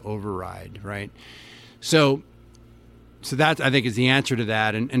knowing when to override, right? So that, I think, is the answer to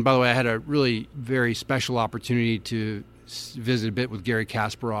that. And by the way, I had a really very special opportunity to visit a bit with Gary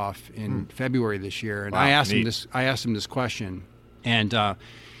Kasparov in February this year, and I asked him this question. And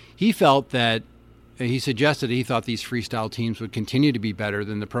he felt that he suggested he thought these freestyle teams would continue to be better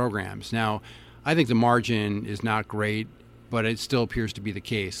than the programs. Now, I think the margin is not great but it still appears to be the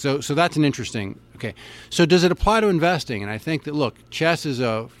case. So that's an interesting. Okay, so does it apply to investing? And I think that, look, chess is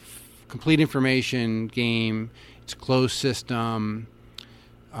a complete information game. It's a closed system,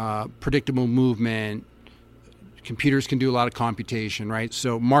 predictable movement. Computers can do a lot of computation, right?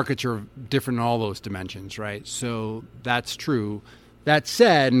 So markets are different in all those dimensions, right? So that's true. That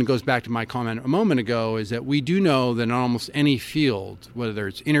said, and it goes back to my comment a moment ago, is that we do know that in almost any field, whether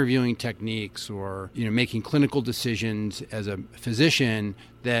it's interviewing techniques or making clinical decisions as a physician,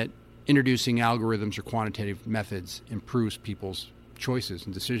 that introducing algorithms or quantitative methods improves people's choices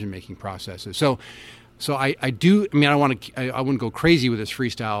and decision-making processes. So I do. I mean, I wouldn't go crazy with this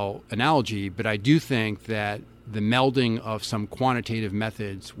freestyle analogy, but I do think that the melding of some quantitative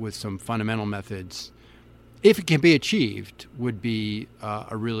methods with some fundamental methods, if it can be achieved, would be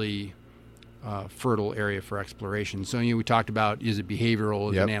a really fertile area for exploration. So we talked about, is it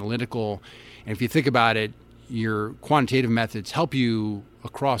behavioral, is it analytical? And if you think about it, your quantitative methods help you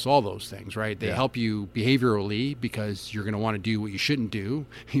across all those things, right? They help you behaviorally because you're going to want to do what you shouldn't do.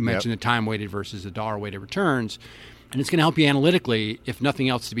 You mentioned the time-weighted versus the dollar-weighted returns. And it's going to help you analytically, if nothing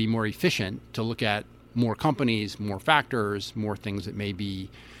else, to be more efficient, to look at more companies, more factors, more things that may be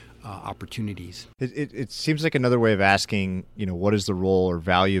opportunities. It seems like another way of asking, what is the role or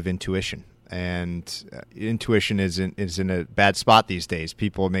value of intuition? And intuition is in a bad spot these days.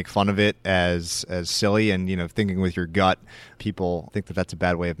 People make fun of it as silly, and thinking with your gut. People think that that's a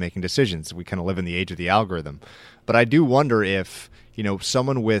bad way of making decisions. We kind of live in the age of the algorithm. But I do wonder if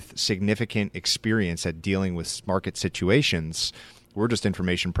someone with significant experience at dealing with market situations. We're just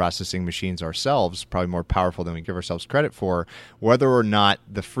information processing machines ourselves, probably more powerful than we give ourselves credit for, whether or not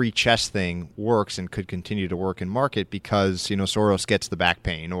the free chess thing works and could continue to work in market because, Soros gets the back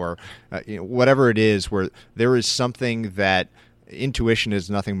pain or whatever it is, where there is something that intuition is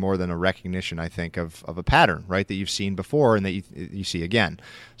nothing more than a recognition, I think, of a pattern, right, that you've seen before and that you see again.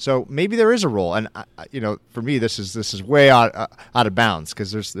 So maybe there is a role, and for me, this is way out of bounds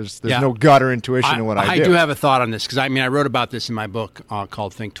because there's no gut or intuition in what I do. I do have a thought on this because I wrote about this in my book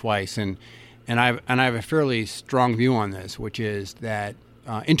called Think Twice, and I have a fairly strong view on this, which is that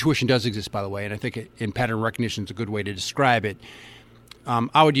intuition does exist, by the way, and I think in pattern recognition is a good way to describe it.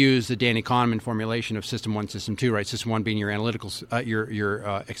 I would use the Danny Kahneman formulation of System 1, System 2, right? System 1 being your analytical,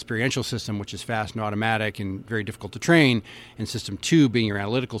 your experiential system, which is fast and automatic and very difficult to train, and System 2 being your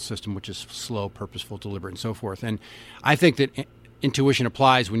analytical system, which is slow, purposeful, deliberate, and so forth. And I think that intuition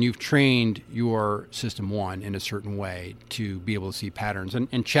applies when you've trained your System 1 in a certain way to be able to see patterns.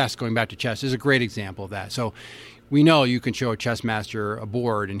 And chess, going back to chess, is a great example of that. So we know you can show a chess master a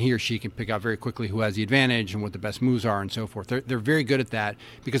board, and he or she can pick out very quickly who has the advantage and what the best moves are and so forth. They're very good at that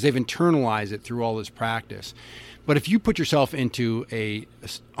because they've internalized it through all this practice. But if you put yourself into a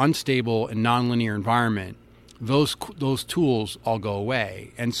unstable and nonlinear environment, those tools all go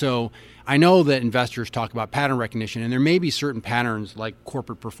away. And so I know that investors talk about pattern recognition, and there may be certain patterns like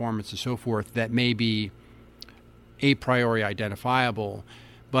corporate performance and so forth that may be a priori identifiable,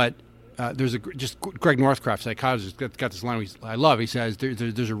 but there's Greg Northcraft, psychologist, got this line I love. He says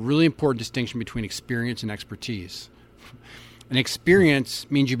there's a really important distinction between experience and expertise. And experience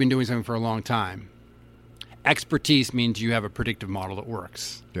means you've been doing something for a long time. Expertise means you have a predictive model that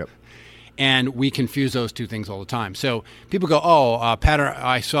works. Yep. And we confuse those two things all the time. So people go, pattern,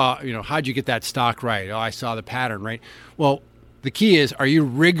 I saw, how'd you get that stock right? Oh, I saw the pattern, right? Well, the key is, are you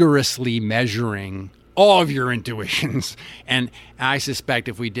rigorously measuring all of your intuitions? And I suspect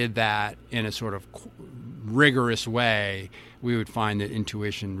if we did that in a sort of rigorous way, we would find that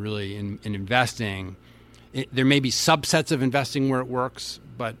intuition really in investing, there may be subsets of investing where it works,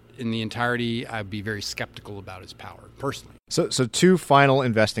 but in the entirety, I'd be very skeptical about its power, personally. So two final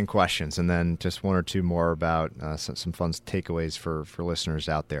investing questions, and then just one or two more about some fun takeaways for listeners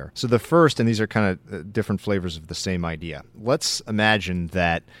out there. So the first, and these are kind of different flavors of the same idea. Let's imagine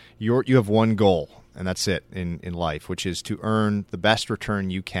that you have one goal, and that's it in life, which is to earn the best return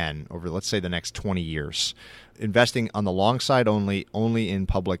you can over, let's say, the next 20 years. Investing on the long side only in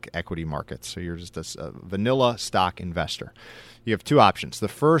public equity markets. So you're just a vanilla stock investor. You have two options. The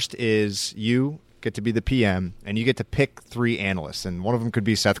first is you get to be the PM, and you get to pick three analysts, and one of them could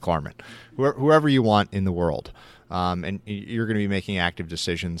be Seth Klarman, whoever you want in the world, and you're going to be making active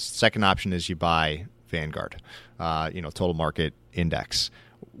decisions. Second option is you buy Vanguard, total market index.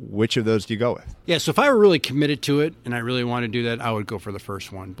 Which of those do you go with? Yeah, so if I were really committed to it and I really want to do that, I would go for the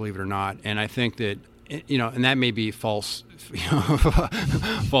first one, believe it or not. And I think that, and that may be false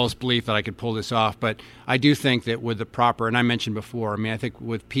belief that I could pull this off, but I do think that with the proper, and I mentioned before, I think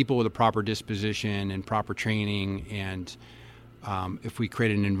with people with a proper disposition and proper training and if we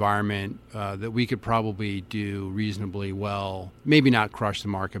create an environment that we could probably do reasonably well, maybe not crush the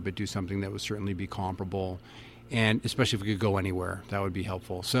market, but do something that would certainly be comparable. And especially if we could go anywhere, that would be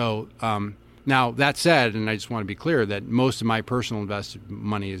helpful. So now that said, and I just want to be clear that most of my personal invested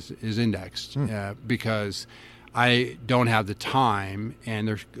money is indexed because I don't have the time, and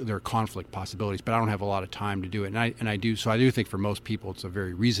there are conflict possibilities, but I don't have a lot of time to do it. And I do think for most people it's a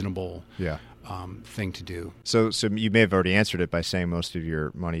very reasonable thing to do. So you may have already answered it by saying most of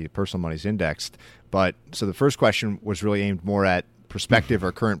your money, personal money, is indexed. But so the first question was really aimed more at prospective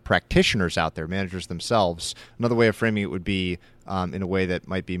or current practitioners out there, managers themselves. Another way of framing it would be in a way that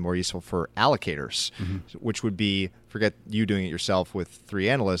might be more useful for allocators, which would be, forget you doing it yourself with 3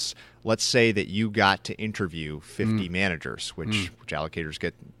 analysts. Let's say that you got to interview 50 managers, which allocators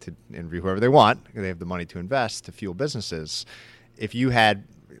get to interview whoever they want. They have the money to invest to fuel businesses. If you had,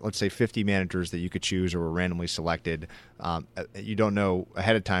 let's say, 50 managers that you could choose or were randomly selected, you don't know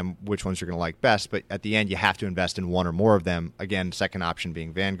ahead of time which ones you're going to like best, but at the end you have to invest in one or more of them. Again, second option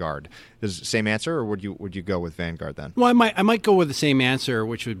being Vanguard. Is it the same answer, or would you go with Vanguard then? Well, I might go with the same answer,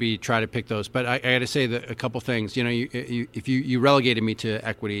 which would be try to pick those. But I got to say that a couple things. If you relegated me to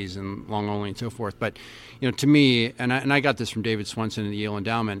equities and long only and so forth, but to me, and I got this from David Swenson in the Yale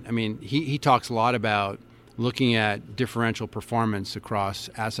Endowment. I mean, he talks a lot about looking at differential performance across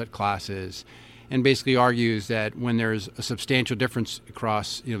asset classes, and basically argues that when there's a substantial difference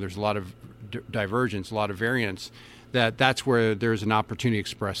across, there's a lot of divergence, a lot of variance, that's where there's an opportunity to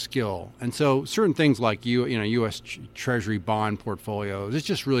express skill. And so certain things like U.S. Treasury bond portfolios, it's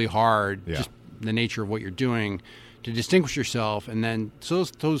just really hard, just the nature of what you're doing, to distinguish yourself, and then so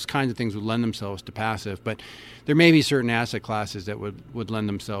those kinds of things would lend themselves to passive. But there may be certain asset classes that would lend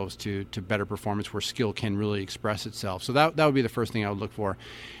themselves to better performance where skill can really express itself. So that would be the first thing I would look for.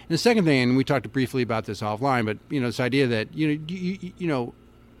 And the second thing, and we talked briefly about this offline, but this idea that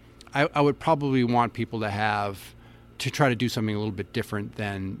I would probably want people to try to do something a little bit different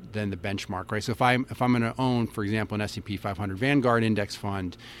than the benchmark, right? So if I'm going to own, for example, an S&P 500 Vanguard index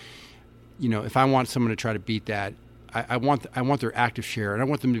fund, if I want someone to try to beat that, I want their active share, and I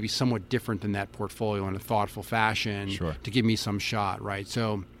want them to be somewhat different than that portfolio in a thoughtful fashion to give me some shot, right?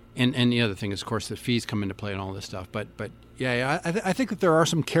 So, and the other thing is, of course, the fees come into play and all this stuff. But I think that there are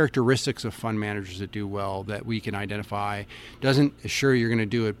some characteristics of fund managers that do well that we can identify. Doesn't assure you're going to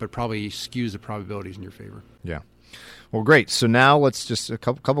do it, but probably skews the probabilities in your favor. Yeah. Well, great. So now let's just a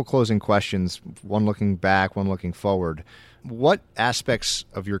couple closing questions. One looking back, one looking forward. What aspects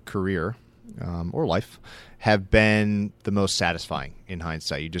of your career or life have been the most satisfying in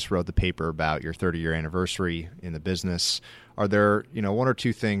hindsight? You just wrote the paper about your 30-year anniversary in the business. Are there, one or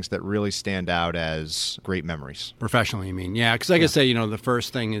two things that really stand out as great memories? Professionally, you mean? Yeah, because like I say, the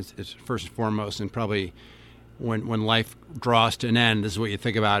first thing is first and foremost, and probably when life draws to an end, this is what you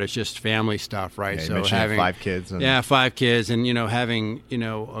think about. It's just family stuff, right? Yeah, so having 5 kids. 5 kids, and having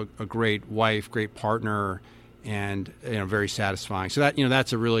a great wife, great partner, and very satisfying. So that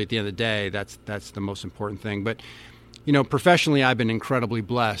that's really, at the end of the day, that's the most important thing. But professionally, I've been incredibly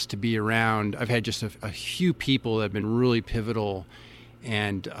blessed to be around. I've had just a few people that have been really pivotal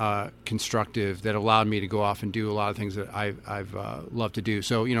and constructive that allowed me to go off and do a lot of things that I've loved to do.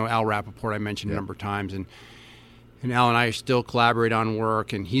 So Al Rappaport I mentioned a number of times, and Al and I still collaborate on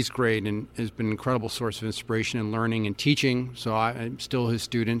work, and he's great and has been an incredible source of inspiration and learning and teaching. So I'm still his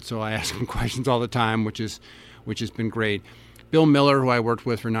student, so I ask him questions all the time, which has been great. Bill Miller, who I worked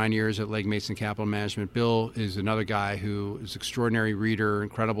with for 9 years at Legg Mason Capital Management. Bill is another guy who is an extraordinary reader,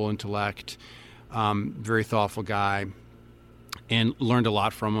 incredible intellect, very thoughtful guy, and learned a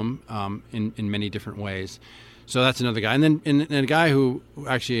lot from him in many different ways. So that's another guy. And then a guy who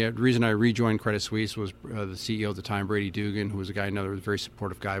actually, the reason I rejoined Credit Suisse was the CEO at the time, Brady Dugan, who was another very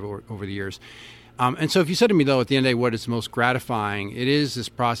supportive guy over the years. And so if you said to me, though, at the end of the day, what is most gratifying, it is this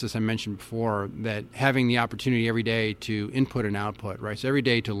process I mentioned before, that having the opportunity every day to input and output, right? So every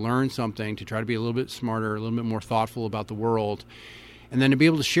day to learn something, to try to be a little bit smarter, a little bit more thoughtful about the world, and then to be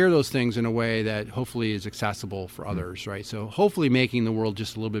able to share those things in a way that hopefully is accessible for others, right? So hopefully making the world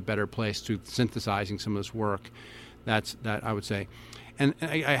just a little bit better place through synthesizing some of this work. That I would say. And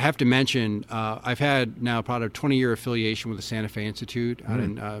I have to mention, I've had now about a 20-year affiliation with the Santa Fe Institute out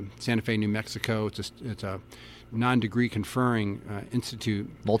in Santa Fe, New Mexico. It's a non-degree conferring institute.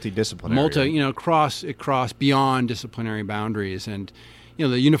 Multidisciplinary. Across beyond disciplinary boundaries. And,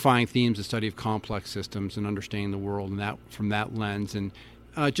 the unifying themes, the study of complex systems and understanding the world and that from that lens. And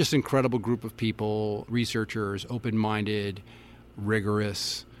just an incredible group of people, researchers, open-minded,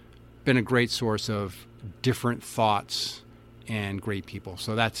 rigorous, been a great source of different thoughts and great people.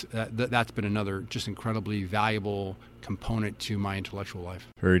 So that's been another just incredibly valuable component to my intellectual life.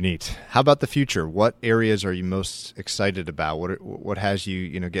 Very neat. How about the future? What areas are you most excited about? What has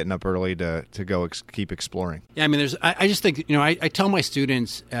you getting up early to go keep exploring? Yeah, I mean, I just think, I tell my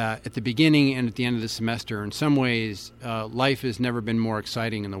students at the beginning and at the end of the semester, in some ways, life has never been more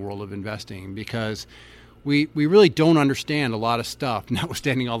exciting in the world of investing, because we really don't understand a lot of stuff,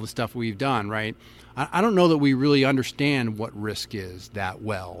 notwithstanding all the stuff we've done, right? I don't know that we really understand what risk is that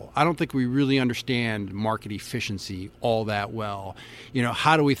well. I don't think we really understand market efficiency all that well.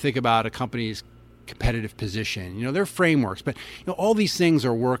 How do we think about a company's competitive position? There are frameworks, but all these things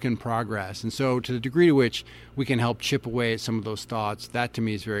are work in progress. And so to the degree to which we can help chip away at some of those thoughts, that to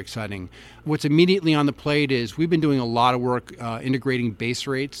me is very exciting. What's immediately on the plate is we've been doing a lot of work integrating base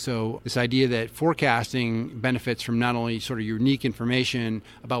rates. So this idea that forecasting benefits from not only sort of unique information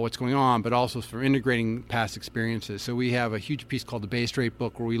about what's going on, but also from integrating past experiences. So we have a huge piece called the Base Rate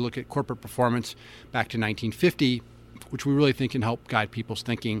Book, where we look at corporate performance back to 1950, which we really think can help guide people's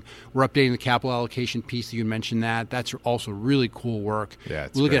thinking. We're updating the capital allocation piece. You mentioned that. That's also really cool work. Yeah,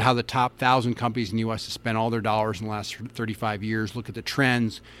 we look at how the top 1,000 companies in the U.S. have spent all their dollars in the last 35 years, look at the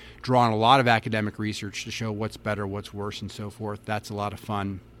trends, draw on a lot of academic research to show what's better, what's worse, and so forth. That's a lot of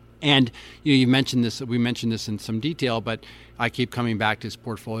fun. And you mentioned this. We mentioned this in some detail, but I keep coming back to this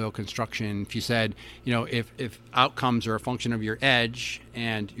portfolio construction. If you said, if outcomes are a function of your edge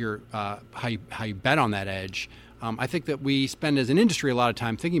and your how you bet on that edge, I think that we spend as an industry a lot of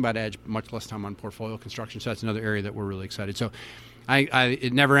time thinking about edge, much less time on portfolio construction. So that's another area that we're really excited. So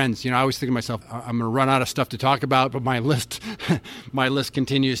it never ends. I always think to myself, I'm going to run out of stuff to talk about, but my list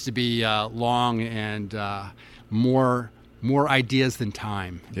continues to be long, and more ideas than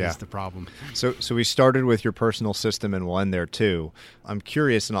time is the problem. So we started with your personal system and one there too. I'm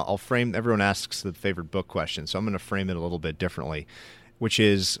curious, and I'll frame, everyone asks the favorite book question, so I'm going to frame it a little bit differently, which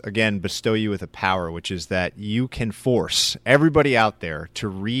is, again, bestow you with a power, which is that you can force everybody out there to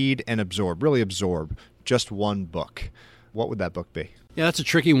read and really absorb just one book. What would that book be? Yeah, that's a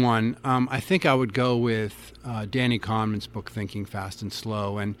tricky one. I think I would go with Danny Kahneman's book, Thinking Fast and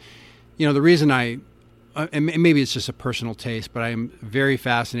Slow. And, the reason and maybe it's just a personal taste, but I'm very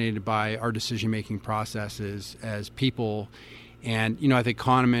fascinated by our decision-making processes as people. And, I think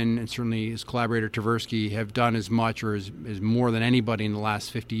Kahneman and certainly his collaborator Tversky have done as much or as more than anybody in the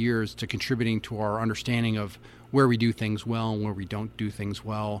last 50 years to contributing to our understanding of where we do things well and where we don't do things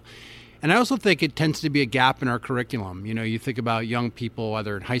well. And I also think it tends to be a gap in our curriculum. You think about young people,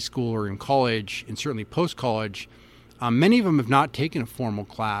 either in high school or in college, and certainly post-college, many of them have not taken a formal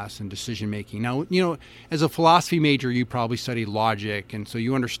class in decision-making. Now, as a philosophy major, you probably studied logic, and so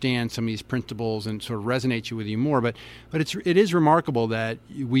you understand some of these principles and sort of resonates with you more. But it is remarkable that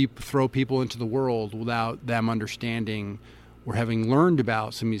we throw people into the world without them understanding or having learned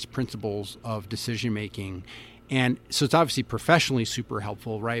about some of these principles of decision-making. And so it's obviously professionally super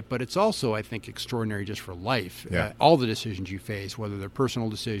helpful, right? But it's also, I think, extraordinary just for life. Yeah. All the decisions you face, whether they're personal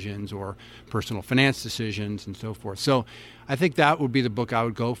decisions or personal finance decisions and so forth. So I think that would be the book I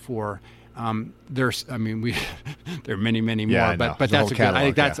would go for. There are many, many more, Yeah, but There's that's a a good. I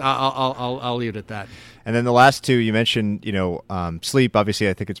think catalog, that's. I'll leave it at that. And then the last two you mentioned, sleep. Obviously,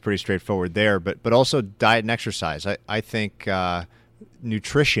 I think it's pretty straightforward there, but also diet and exercise. I think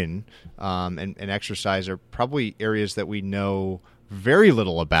nutrition and exercise are probably areas that we know very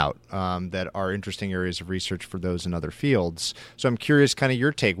little about, that are interesting areas of research for those in other fields. So I'm curious, kind of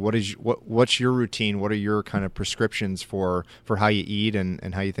your take. What's your routine? What are your kind of prescriptions for how you eat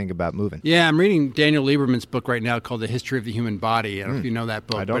and how you think about moving? Yeah, I'm reading Daniel Lieberman's book right now called The History of the Human Body. I don't know if you know that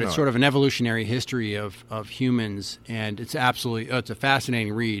book, but it's sort of an evolutionary history of humans, and it's it's a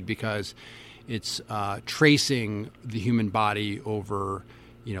fascinating read because it's tracing the human body over,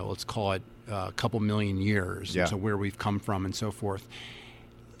 let's call it a couple million years, yeah. So where we've come from and so forth.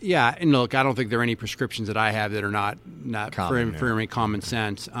 Yeah, and look, I don't think there are any prescriptions that I have that are not common, very common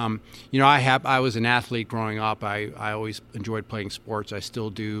sense. I was an athlete growing up. I always enjoyed playing sports. I still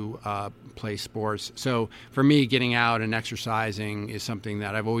do play sports. So for me, getting out and exercising is something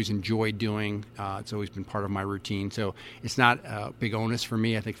that I've always enjoyed doing. It's always been part of my routine. So it's not a big onus for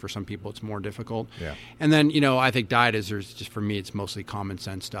me. I think for some people it's more difficult. Yeah. And then, I think diet is just for me, it's mostly common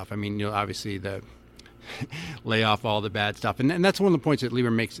sense stuff. I mean, obviously the lay off all the bad stuff. And that's one of the points that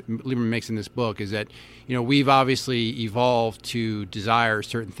Lieberman makes in this book is that, we've obviously evolved to desire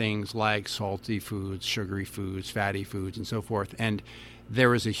certain things like salty foods, sugary foods, fatty foods, and so forth. And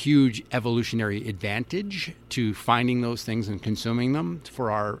there is a huge evolutionary advantage to finding those things and consuming them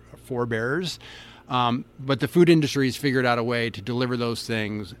for our forebears. But the food industry has figured out a way to deliver those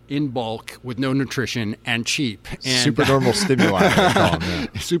things in bulk with no nutrition and cheap. And supernormal stimuli. They call them,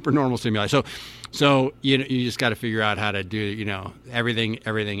 yeah. Supernormal stimuli. So you just got to figure out how to do everything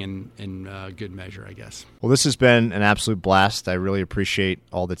in good measure, I guess. Well, this has been an absolute blast. I really appreciate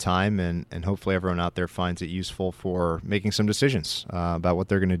all the time, and hopefully everyone out there finds it useful for making some decisions about what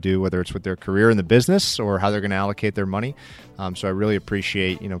they're going to do, whether it's with their career in the business or how they're going to allocate their money. So I really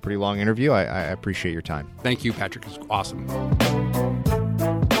appreciate, pretty long interview. I appreciate your time. Thank you, Patrick. It's awesome.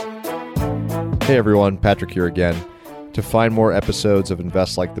 Hey everyone, Patrick here again. To find more episodes of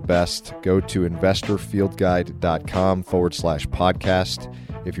Invest Like the Best, go to investorfieldguide.com/podcast.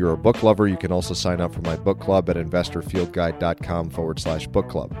 If you're a book lover, you can also sign up for my book club at investorfieldguide.com/book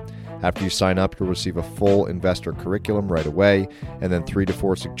club. After you sign up, you'll receive a full investor curriculum right away, and then 3 to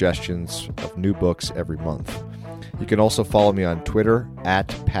 4 suggestions of new books every month. You can also follow me on Twitter at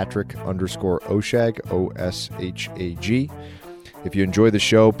Patrick_Oshag, OSHAG. If you enjoy the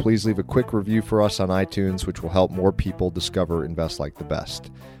show, please leave a quick review for us on iTunes, which will help more people discover Invest Like the Best.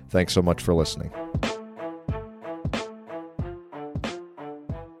 Thanks so much for listening.